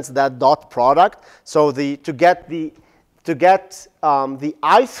represents that dot product. So to get the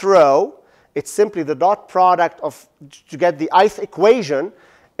ith row, it's simply the dot product of, to get the ith equation,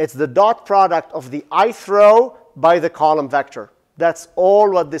 it's the dot product of the ith row by the column vector. That's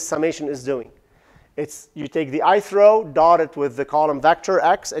all what this summation is doing. It's, you take the ith row, dot it with the column vector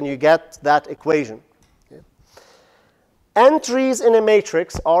x, and you get that equation. Entries in a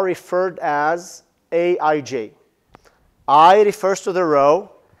matrix are referred as Aij. I refers to the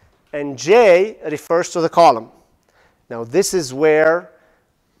row, and J refers to the column. Now, this is where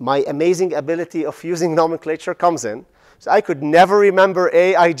my amazing ability of using nomenclature comes in. So I could never remember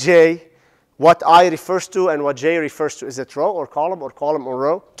Aij, what I refers to and what J refers to. Is it row or column or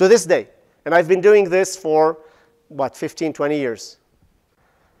row? To this day. And I've been doing this for, what, 15, 20 years.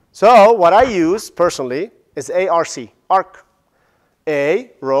 So what I use, personally, is ARC.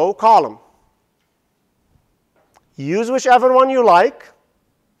 A, row, column. Use whichever one you like,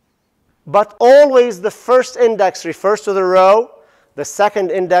 but always the first index refers to the row, the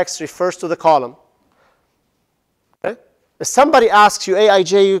second index refers to the column. Okay? If somebody asks you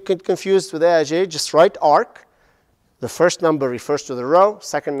Aij, you get confused with Aij, just write arc. The first number refers to the row,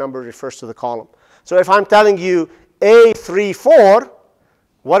 second number refers to the column. So if I'm telling you A34,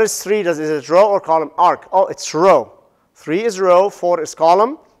 what is 3? Is it row or column? Arc. Oh, it's row. 3 is row, 4 is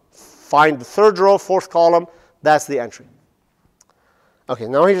column. Find the third row, fourth column. That's the entry. Okay,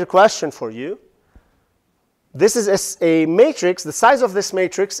 now here's a question for you. This is a matrix. The size of this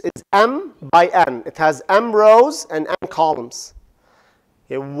matrix is m by n. It has m rows and n columns.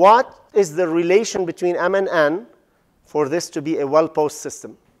 Okay, what is the relation between m and n for this to be a well-posed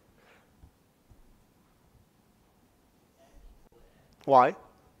system? Why?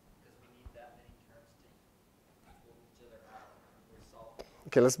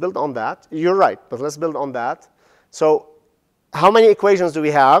 Okay, let's build on that. You're right, but let's build on that. So how many equations do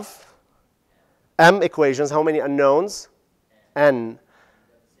we have? M equations. How many unknowns? N.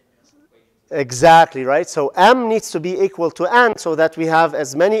 Exactly, right? So M needs to be equal to N so that we have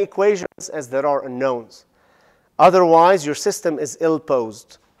as many equations as there are unknowns. Otherwise, your system is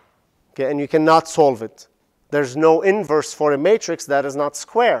ill-posed, okay, and you cannot solve it. There's no inverse for a matrix that is not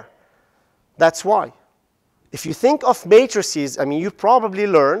square. That's why. If you think of matrices, I mean, you probably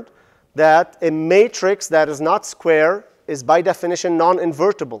learned that a matrix that is not square is by definition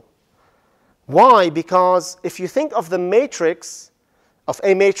non-invertible. Why? Because if you think of the matrix, of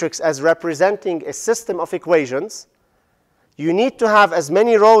a matrix as representing a system of equations, you need to have as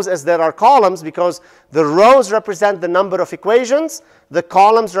many rows as there are columns because the rows represent the number of equations, the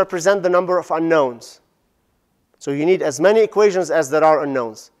columns represent the number of unknowns. So you need as many equations as there are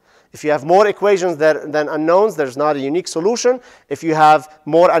unknowns. If you have more equations than unknowns, there's not a unique solution. If you have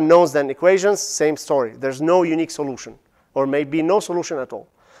more unknowns than equations, same story. There's no unique solution, or maybe no solution at all.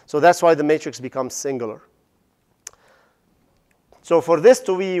 So that's why the matrix becomes singular. So for this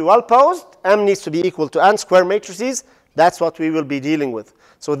to be well-posed, M needs to be equal to N square matrices. That's what we will be dealing with.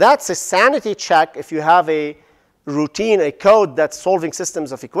 So that's a sanity check. If you have a routine, a code that's solving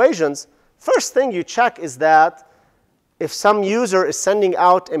systems of equations, first thing you check is that if some user is sending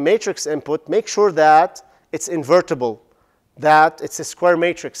out a matrix input, make sure that it's invertible, that it's a square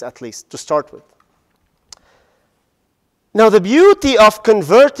matrix at least to start with. Now, the beauty of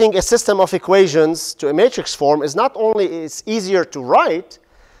converting a system of equations to a matrix form is not only it's easier to write,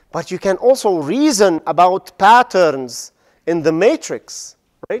 but you can also reason about patterns in the matrix,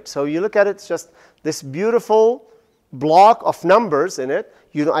 right? So you look at it, it's just this beautiful block of numbers in it.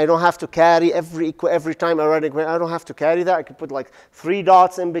 I don't have to carry every time I write an equation, I don't have to carry that. I can put like 3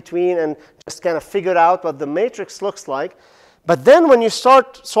 dots in between and just kind of figure out what the matrix looks like. But then when you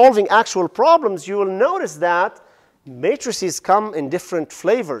start solving actual problems, you will notice that matrices come in different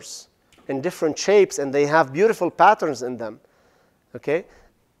flavors, in different shapes, and they have beautiful patterns in them. Okay?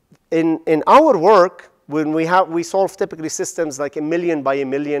 In our work, when we solve typically systems like 1 million by 1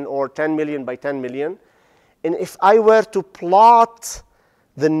 million or 10 million by 10 million, and if I were to plot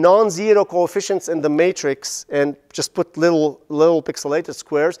the non-zero coefficients in the matrix and just put little pixelated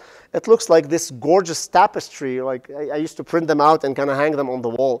squares, it looks like this gorgeous tapestry. Like I used to print them out and kind of hang them on the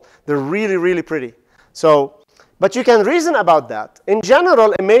wall. They're really, really pretty. So, but you can reason about that. In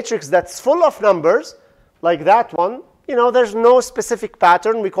general, a matrix that's full of numbers, like that one, you know, there's no specific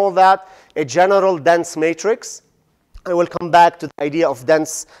pattern. We call that a general dense matrix. I will come back to the idea of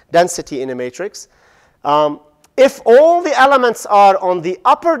density in a matrix. If all the elements are on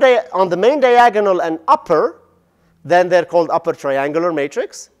the main diagonal and upper, then they're called upper triangular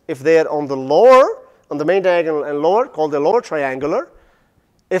matrix. If they're on the main diagonal and lower, called the lower triangular.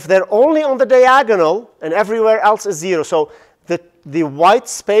 If they're only on the diagonal and everywhere else is zero, so the white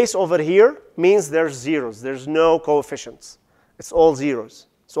space over here means there's zeros. There's no coefficients. It's all zeros.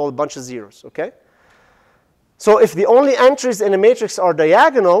 It's all a bunch of zeros, okay? So if the only entries in a matrix are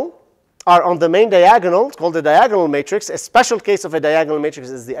on the main diagonal, it's called the diagonal matrix. A special case of a diagonal matrix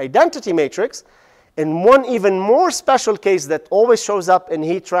is the identity matrix. And one even more special case that always shows up in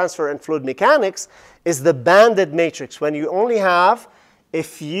heat transfer and fluid mechanics is the banded matrix, when you only have a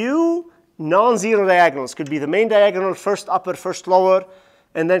few non-zero diagonals. Could be the main diagonal, first upper, first lower,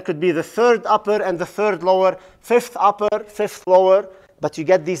 and then could be the third upper and the third lower, fifth upper, fifth lower, but you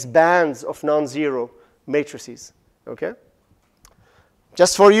get these bands of non-zero matrices, okay?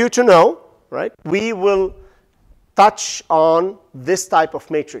 Just for you to know, right, we will touch on this type of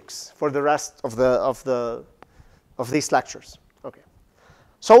matrix for the rest of these lectures. Okay.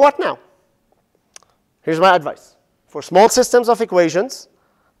 So what now? Here's my advice. For small systems of equations,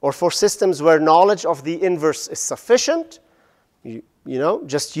 or for systems where knowledge of the inverse is sufficient, you know,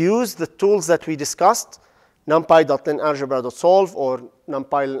 just use the tools that we discussed, numpy.linalgebra.solve or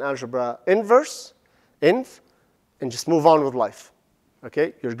numpy linalgebra inv, and just move on with life.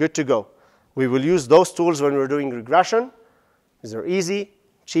 Okay, you're good to go. We will use those tools when we're doing regression. These are easy,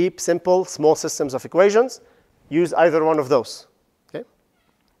 cheap, simple, small systems of equations. Use either one of those. Okay.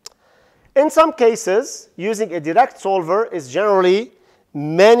 In some cases, using a direct solver is generally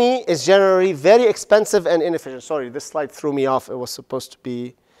very expensive and inefficient. Sorry, this slide threw me off. It was supposed to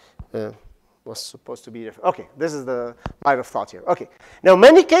be different. Okay, this is the line of thought here. Okay. Now,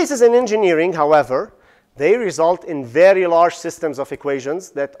 many cases in engineering, however, they result in very large systems of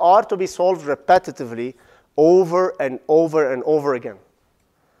equations that are to be solved repetitively over and over and over again.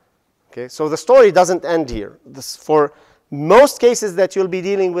 Okay, so the story doesn't end here. For most cases that you'll be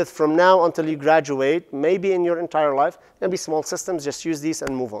dealing with from now until you graduate, maybe in your entire life, there'll be small systems. Just use these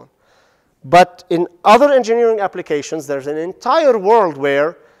and move on. But in other engineering applications, there's an entire world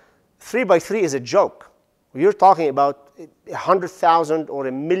where 3 by 3 is a joke. You're talking about 100,000 or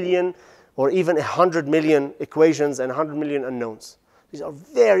 1 million or even 100 million equations and 100 million unknowns. These are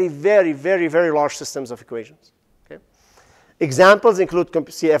very, very, very, very large systems of equations. Okay? Examples include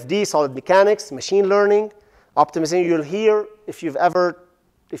CFD, solid mechanics, machine learning, optimization. You'll hear, if you ever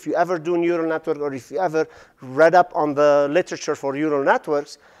do neural network, or if you ever read up on the literature for neural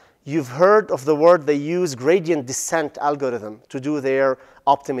networks, you've heard of the word they use, gradient descent algorithm, to do their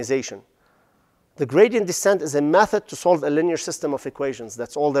optimization. The gradient descent is a method to solve a linear system of equations.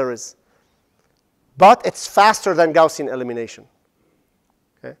 That's all there is. But it's faster than Gaussian elimination.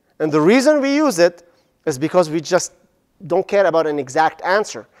 Okay? And the reason we use it is because we just don't care about an exact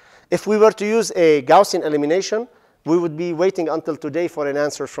answer. If we were to use a Gaussian elimination, we would be waiting until today for an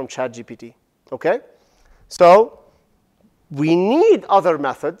answer from ChatGPT. Okay? So we need other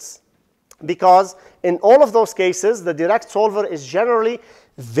methods, because in all of those cases, the direct solver is generally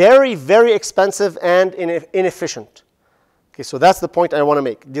very, very expensive and inefficient. Okay, so that's the point I want to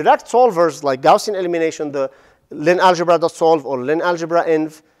make. Direct solvers like Gaussian elimination, the linalgebra.solve or linalgebra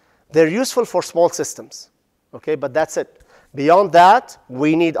inv, they're useful for small systems. Okay, but that's it. Beyond that,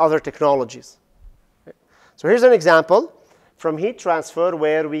 we need other technologies. Okay. So here's an example from heat transfer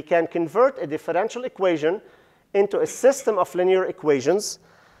where we can convert a differential equation into a system of linear equations.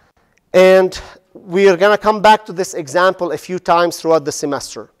 And we are going to come back to this example a few times throughout the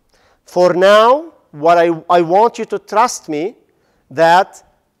semester. For now, what I want you to trust me that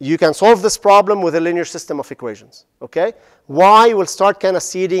you can solve this problem with a linear system of equations. Okay? Why? We'll start kind of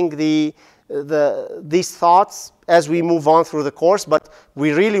seeding these thoughts as we move on through the course, but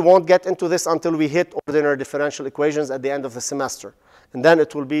we really won't get into this until we hit ordinary differential equations at the end of the semester. And then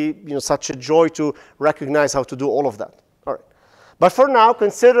it will be such a joy to recognize how to do all of that. All right. But for now,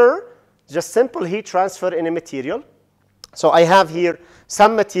 consider just simple heat transfer in a material. So I have here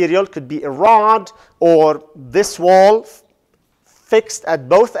some material, could be a rod or this wall fixed at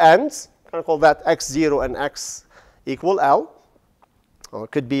both ends. I'm going to call that x0 and x equal L. Or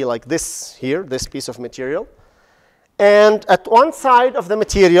it could be like this here, this piece of material. And at one side of the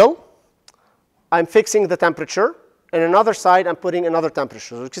material, I'm fixing the temperature. And another side, I'm putting another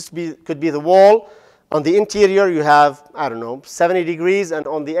temperature. So it could be the wall. On the interior, you have, I don't know, 70 degrees. And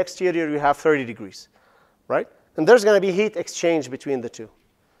on the exterior, you have 30 degrees, right? And there's going to be heat exchange between the two,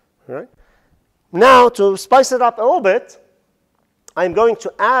 right? Now, to spice it up a little bit, I'm going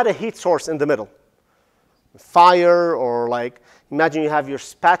to add a heat source in the middle. Fire, or like, imagine you have your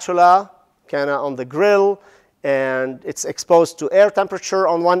spatula kind of on the grill, and it's exposed to air temperature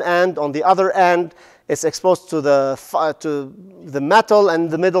on one end. On the other end, it's exposed to the metal, and in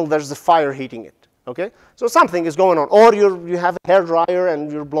the middle, there's the fire heating it, okay? So something is going on. Or you have a hair dryer,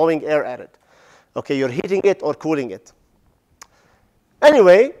 and you're blowing air at it. Okay, you're heating it or cooling it.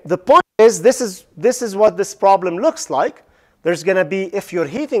 Anyway, the point is, this is what this problem looks like. There's going to be, if you're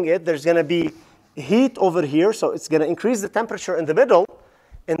heating it, there's going to be heat over here. So it's going to increase the temperature in the middle.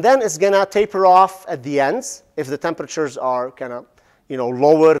 And then it's going to taper off at the ends if the temperatures are kind of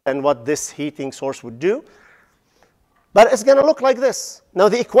lower than what this heating source would do. But it's going to look like this. Now,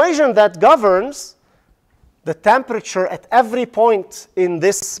 the equation that governs the temperature at every point in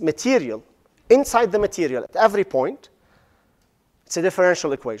this material, inside the material at every point, it's a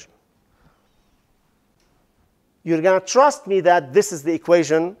differential equation. You're going to trust me that this is the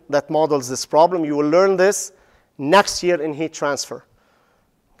equation that models this problem. You will learn this next year in heat transfer.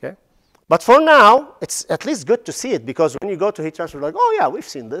 Okay? But for now, it's at least good to see it, because when you go to heat transfer, you're like, oh yeah, we've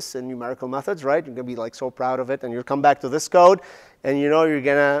seen this in numerical methods, right? You're going to be like so proud of it, and you'll come back to this code, and you're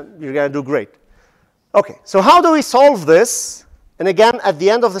gonna do great. Okay, so how do we solve this? And again, at the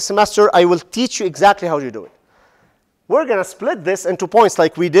end of the semester, I will teach you exactly how to do it. We're going to split this into points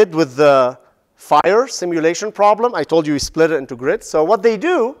like we did with the fire simulation problem. I told you we split it into grids. So what they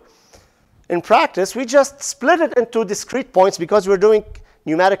do in practice, we just split it into discrete points because we're doing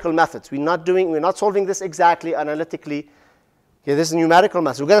numerical methods. We're not solving this exactly analytically. Okay, this is numerical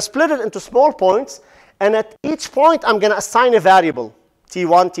methods. We're going to split it into small points. And at each point, I'm going to assign a variable,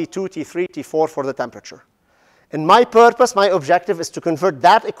 T1, T2, T3, T4 for the temperature. And my purpose, my objective is to convert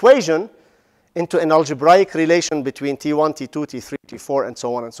that equation into an algebraic relation between T1, T2, T3, T4, and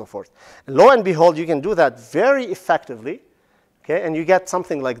so on and so forth. And lo and behold, you can do that very effectively, okay? And you get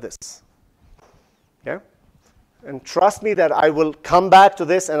something like this, okay? And trust me that I will come back to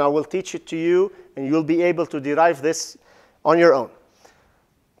this, and I will teach it to you, and you'll be able to derive this on your own.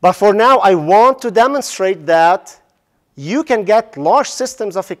 But for now, I want to demonstrate that you can get large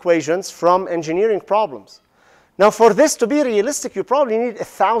systems of equations from engineering problems. Now, for this to be realistic, you probably need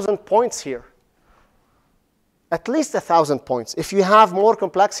 1,000 points here. At least 1,000 points. If you have more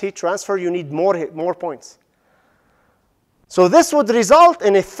complex heat transfer, you need more points. So this would result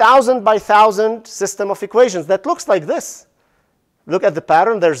in a 1,000 by 1,000 system of equations that looks like this. Look at the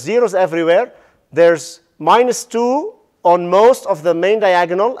pattern. There's zeros everywhere. There's -2 on most of the main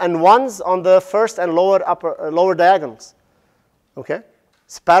diagonal, and 1s on the first and lower diagonals. Okay?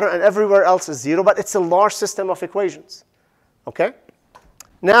 It's a pattern, and everywhere else is 0, but it's a large system of equations. Okay?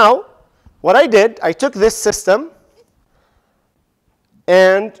 Now, what I did, I took this system,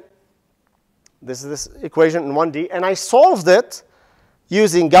 and this is this equation in 1D, and I solved it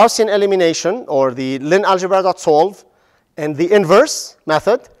using Gaussian elimination, or the linalgebra.solve, and the inverse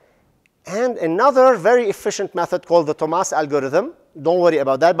method, and another very efficient method called the Thomas algorithm. Don't worry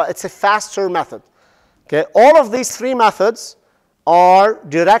about that, but it's a faster method. Okay? All of these three methods are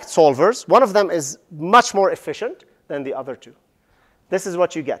direct solvers. One of them is much more efficient than the other two. This is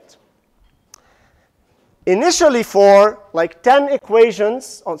what you get. Initially, for like 10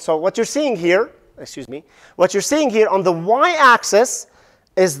 equations, so what you're seeing here, what you're seeing here on the y-axis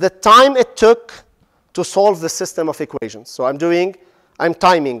is the time it took to solve the system of equations. So I'm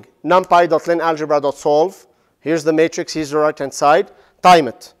timing numpy.linalgebra.solve. Here's the matrix, here's the right-hand side. Time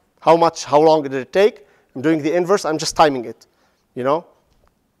it. How long did it take? I'm doing the inverse, I'm just timing it.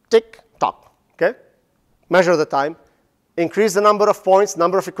 Tick, tock, okay? Measure the time. Increase the number of points,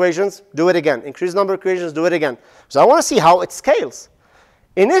 number of equations, do it again. Increase the number of equations, do it again. So I want to see how it scales.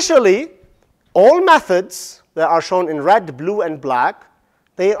 Initially, all methods that are shown in red, blue, and black,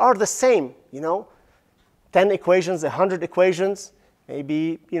 they are the same, 10 equations, 100 equations,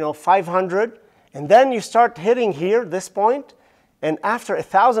 maybe, 500. And then you start hitting here, this point, and after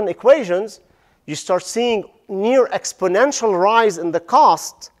 1,000 equations, you start seeing near exponential rise in the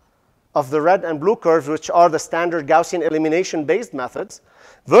cost of the red and blue curves, which are the standard Gaussian elimination-based methods,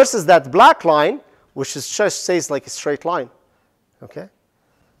 versus that black line, which is just says like a straight line. Okay?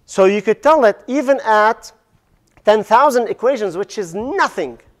 So you could tell that even at 10,000 equations, which is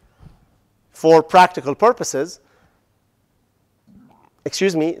nothing for practical purposes,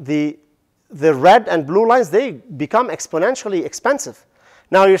 excuse me, the red and blue lines, they become exponentially expensive.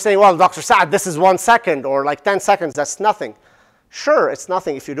 Now you're saying, well, Dr. Saad, this is 1 second or like 10 seconds, that's nothing. Sure, it's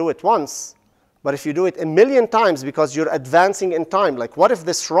nothing if you do it once, but if you do it a million times because you're advancing in time, like what if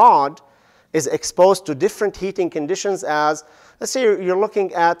this rod is exposed to different heating conditions as, let's say you're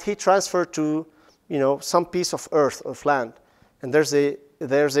looking at heat transfer to, you know, some piece of earth, of land, and there's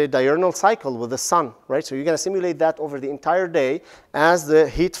a diurnal cycle with the sun, right? So you're going to simulate that over the entire day as the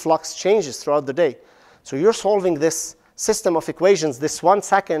heat flux changes throughout the day. So you're solving this system of equations, this 1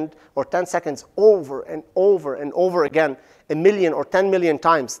 second or 10 seconds over and over and over again, a million or 10 million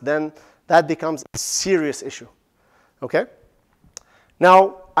times, then that becomes a serious issue, okay?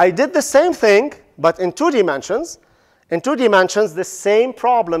 Now, I did the same thing, but in 2 dimensions. In 2 dimensions, the same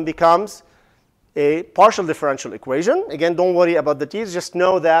problem becomes a partial differential equation. Again, don't worry about the t's, just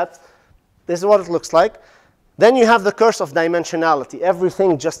know that this is what it looks like. Then you have the curse of dimensionality.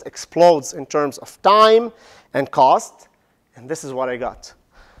 Everything just explodes in terms of time and cost, and this is what I got.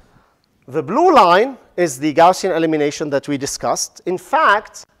 The blue line is the Gaussian elimination that we discussed. In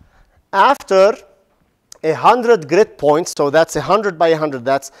fact, after 100 grid points, so that's 100 by 100,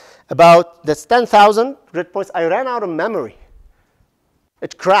 that's 10,000 grid points, I ran out of memory.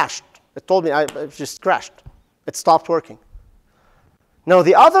 It crashed. It told me it just crashed. It stopped working. Now,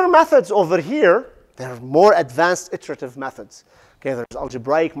 the other methods over here, they're more advanced iterative methods. Okay, there's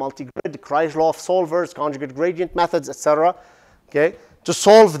algebraic, multi-grid, Krylov solvers, conjugate gradient methods, etc. Okay, to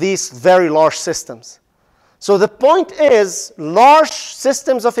solve these very large systems. So the point is, large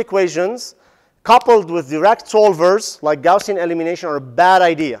systems of equations coupled with direct solvers like Gaussian elimination are a bad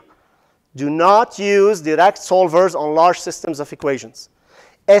idea. Do not use direct solvers on large systems of equations,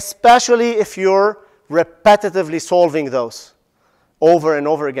 especially if you're repetitively solving those over and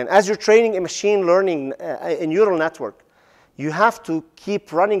over again. As you're training a machine learning, a neural network, you have to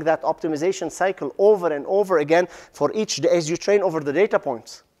keep running that optimization cycle over and over again for each day as you train over the data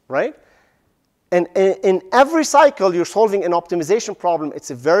points, right? And in every cycle, you're solving an optimization problem.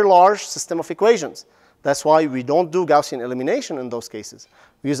 It's a very large system of equations. That's why we don't do Gaussian elimination in those cases.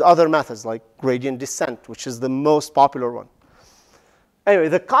 We use other methods like gradient descent, which is the most popular one. Anyway,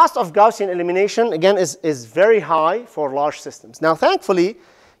 the cost of Gaussian elimination, again, is very high for large systems. Now, thankfully,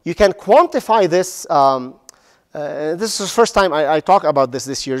 you can quantify this. This is the first time I talk about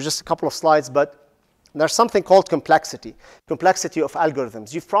this year, just a couple of slides, but there's something called complexity of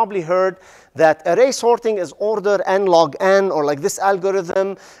algorithms. You've probably heard that array sorting is order n log n, or like this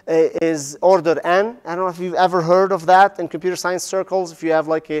algorithm is order n. I don't know if you've ever heard of that in computer science circles. If you have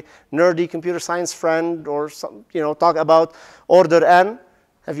like a nerdy computer science friend or some, talk about order n.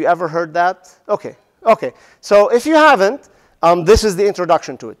 Have you ever heard that? Okay. So if you haven't, this is the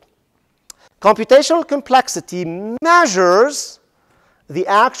introduction to it. Computational complexity measures the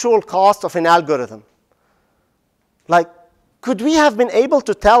actual cost of an algorithm. Like, could we have been able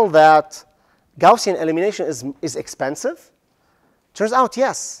to tell that Gaussian elimination is expensive? Turns out,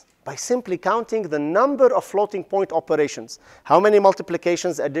 yes, by simply counting the number of floating point operations, how many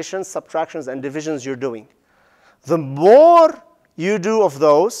multiplications, additions, subtractions, and divisions you're doing. The more you do of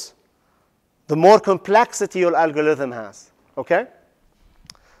those, the more complexity your algorithm has, okay?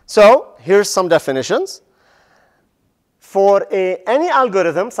 So here's some definitions. For any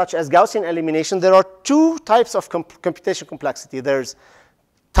algorithm, such as Gaussian elimination, there are 2 types of computation complexity. There's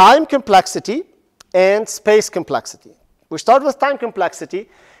time complexity and space complexity. We start with time complexity.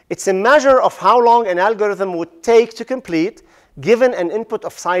 It's a measure of how long an algorithm would take to complete given an input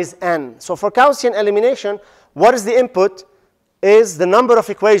of size n. So for Gaussian elimination, what is the input? Is the number of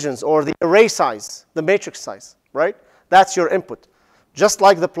equations, or the array size, the matrix size, right? That's your input. Just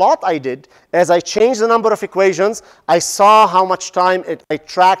like the plot I did, as I changed the number of equations, I saw how much time, I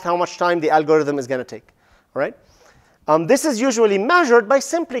tracked how much time the algorithm is going to take, right? This is usually measured by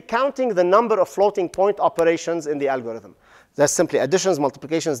simply counting the number of floating point operations in the algorithm. That's simply additions,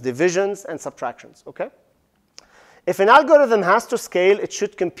 multiplications, divisions, and subtractions, okay? If an algorithm has to scale, it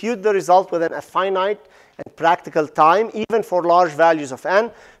should compute the result within a finite and practical time, even for large values of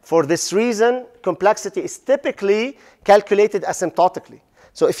n. For this reason, complexity is typically calculated asymptotically.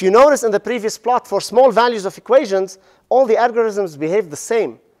 So if you notice in the previous plot, for small values of equations, all the algorithms behave the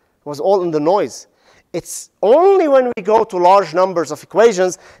same. It was all in the noise. It's only when we go to large numbers of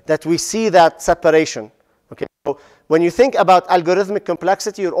equations that we see that separation. Okay, So when you think about algorithmic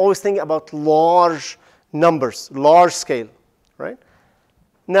complexity, you're always thinking about large numbers, large scale, right?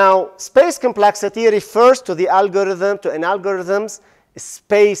 Now, space complexity refers to the algorithm, to an algorithm's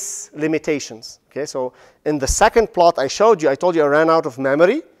space limitations. Okay, so in the second plot I showed you, I told you I ran out of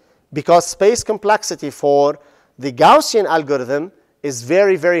memory because space complexity for the Gaussian algorithm is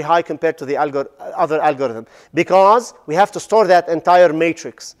very, very high compared to the other algorithm because we have to store that entire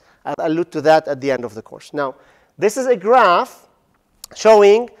matrix. I'll allude to that at the end of the course. Now, this is a graph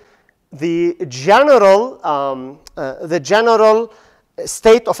showing the general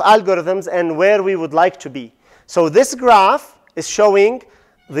state of algorithms and where we would like to be. So this graph is showing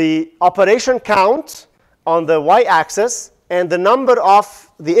the operation count on the y-axis and the number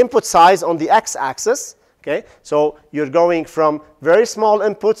of the input size on the x-axis. Okay, so you're going from very small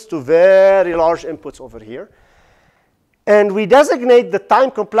inputs to very large inputs over here. And we designate the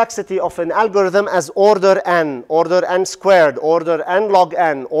time complexity of an algorithm as order n squared, order n log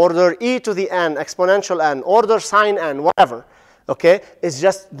n, order e to the n, exponential n, order sine n, whatever. Okay, it's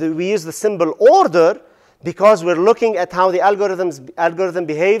just we use the symbol order because we're looking at how the algorithm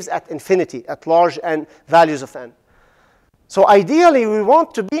behaves at infinity, at large n values of n. So ideally, we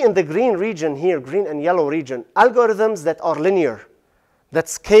want to be in the green region here, green and yellow region, algorithms that are linear, that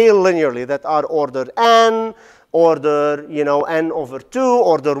scale linearly, that are order n, order n over 2,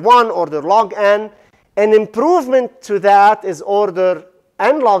 order 1, order log n. An improvement to that is order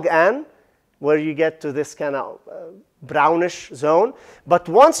n log n, where you get to this kind of brownish zone. But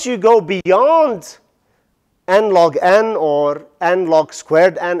once you go beyond n log n or n log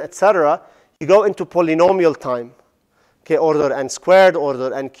squared n, etc., you go into polynomial time. Okay, order n squared,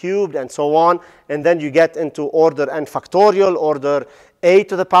 order n cubed, and so on. And then you get into order n factorial, order a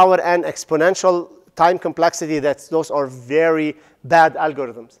to the power n, exponential time complexity. Those are very bad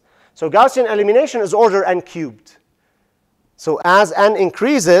algorithms. So Gaussian elimination is order n cubed. So as n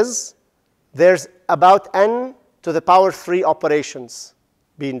increases, there's about n to the power 3 operations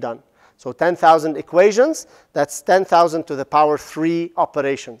being done. So 10,000 equations, that's 10,000 to the power 3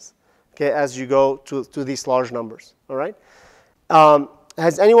 operations. Okay, as you go to these large numbers, all right?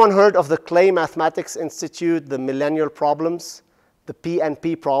 Has anyone heard of the Clay Mathematics Institute, the millennial problems, the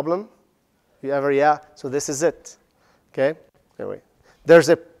PNP problem? You ever, yeah? So this is it, okay? Anyway, there's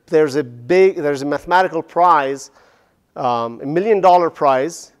a mathematical prize, $1 million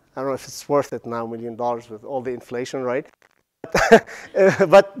prize. I don't know if it's worth it now, $1 million with all the inflation, right?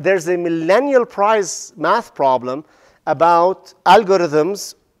 But there's a millennial prize math problem about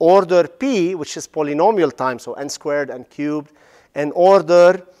algorithms order p, which is polynomial time, so n squared, n cubed, and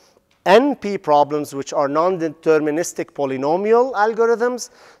order np problems, which are non-deterministic polynomial algorithms.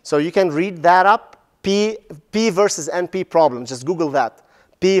 So you can read that up, p versus np problem. Just Google that,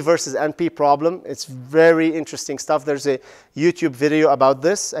 p versus np problem. It's very interesting stuff. There's a YouTube video about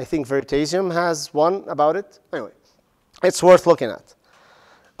this. I think Veritasium has one about it. Anyway, it's worth looking at.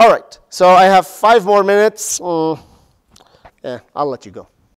 All right, so I have 5 more minutes. Yeah, I'll let you go.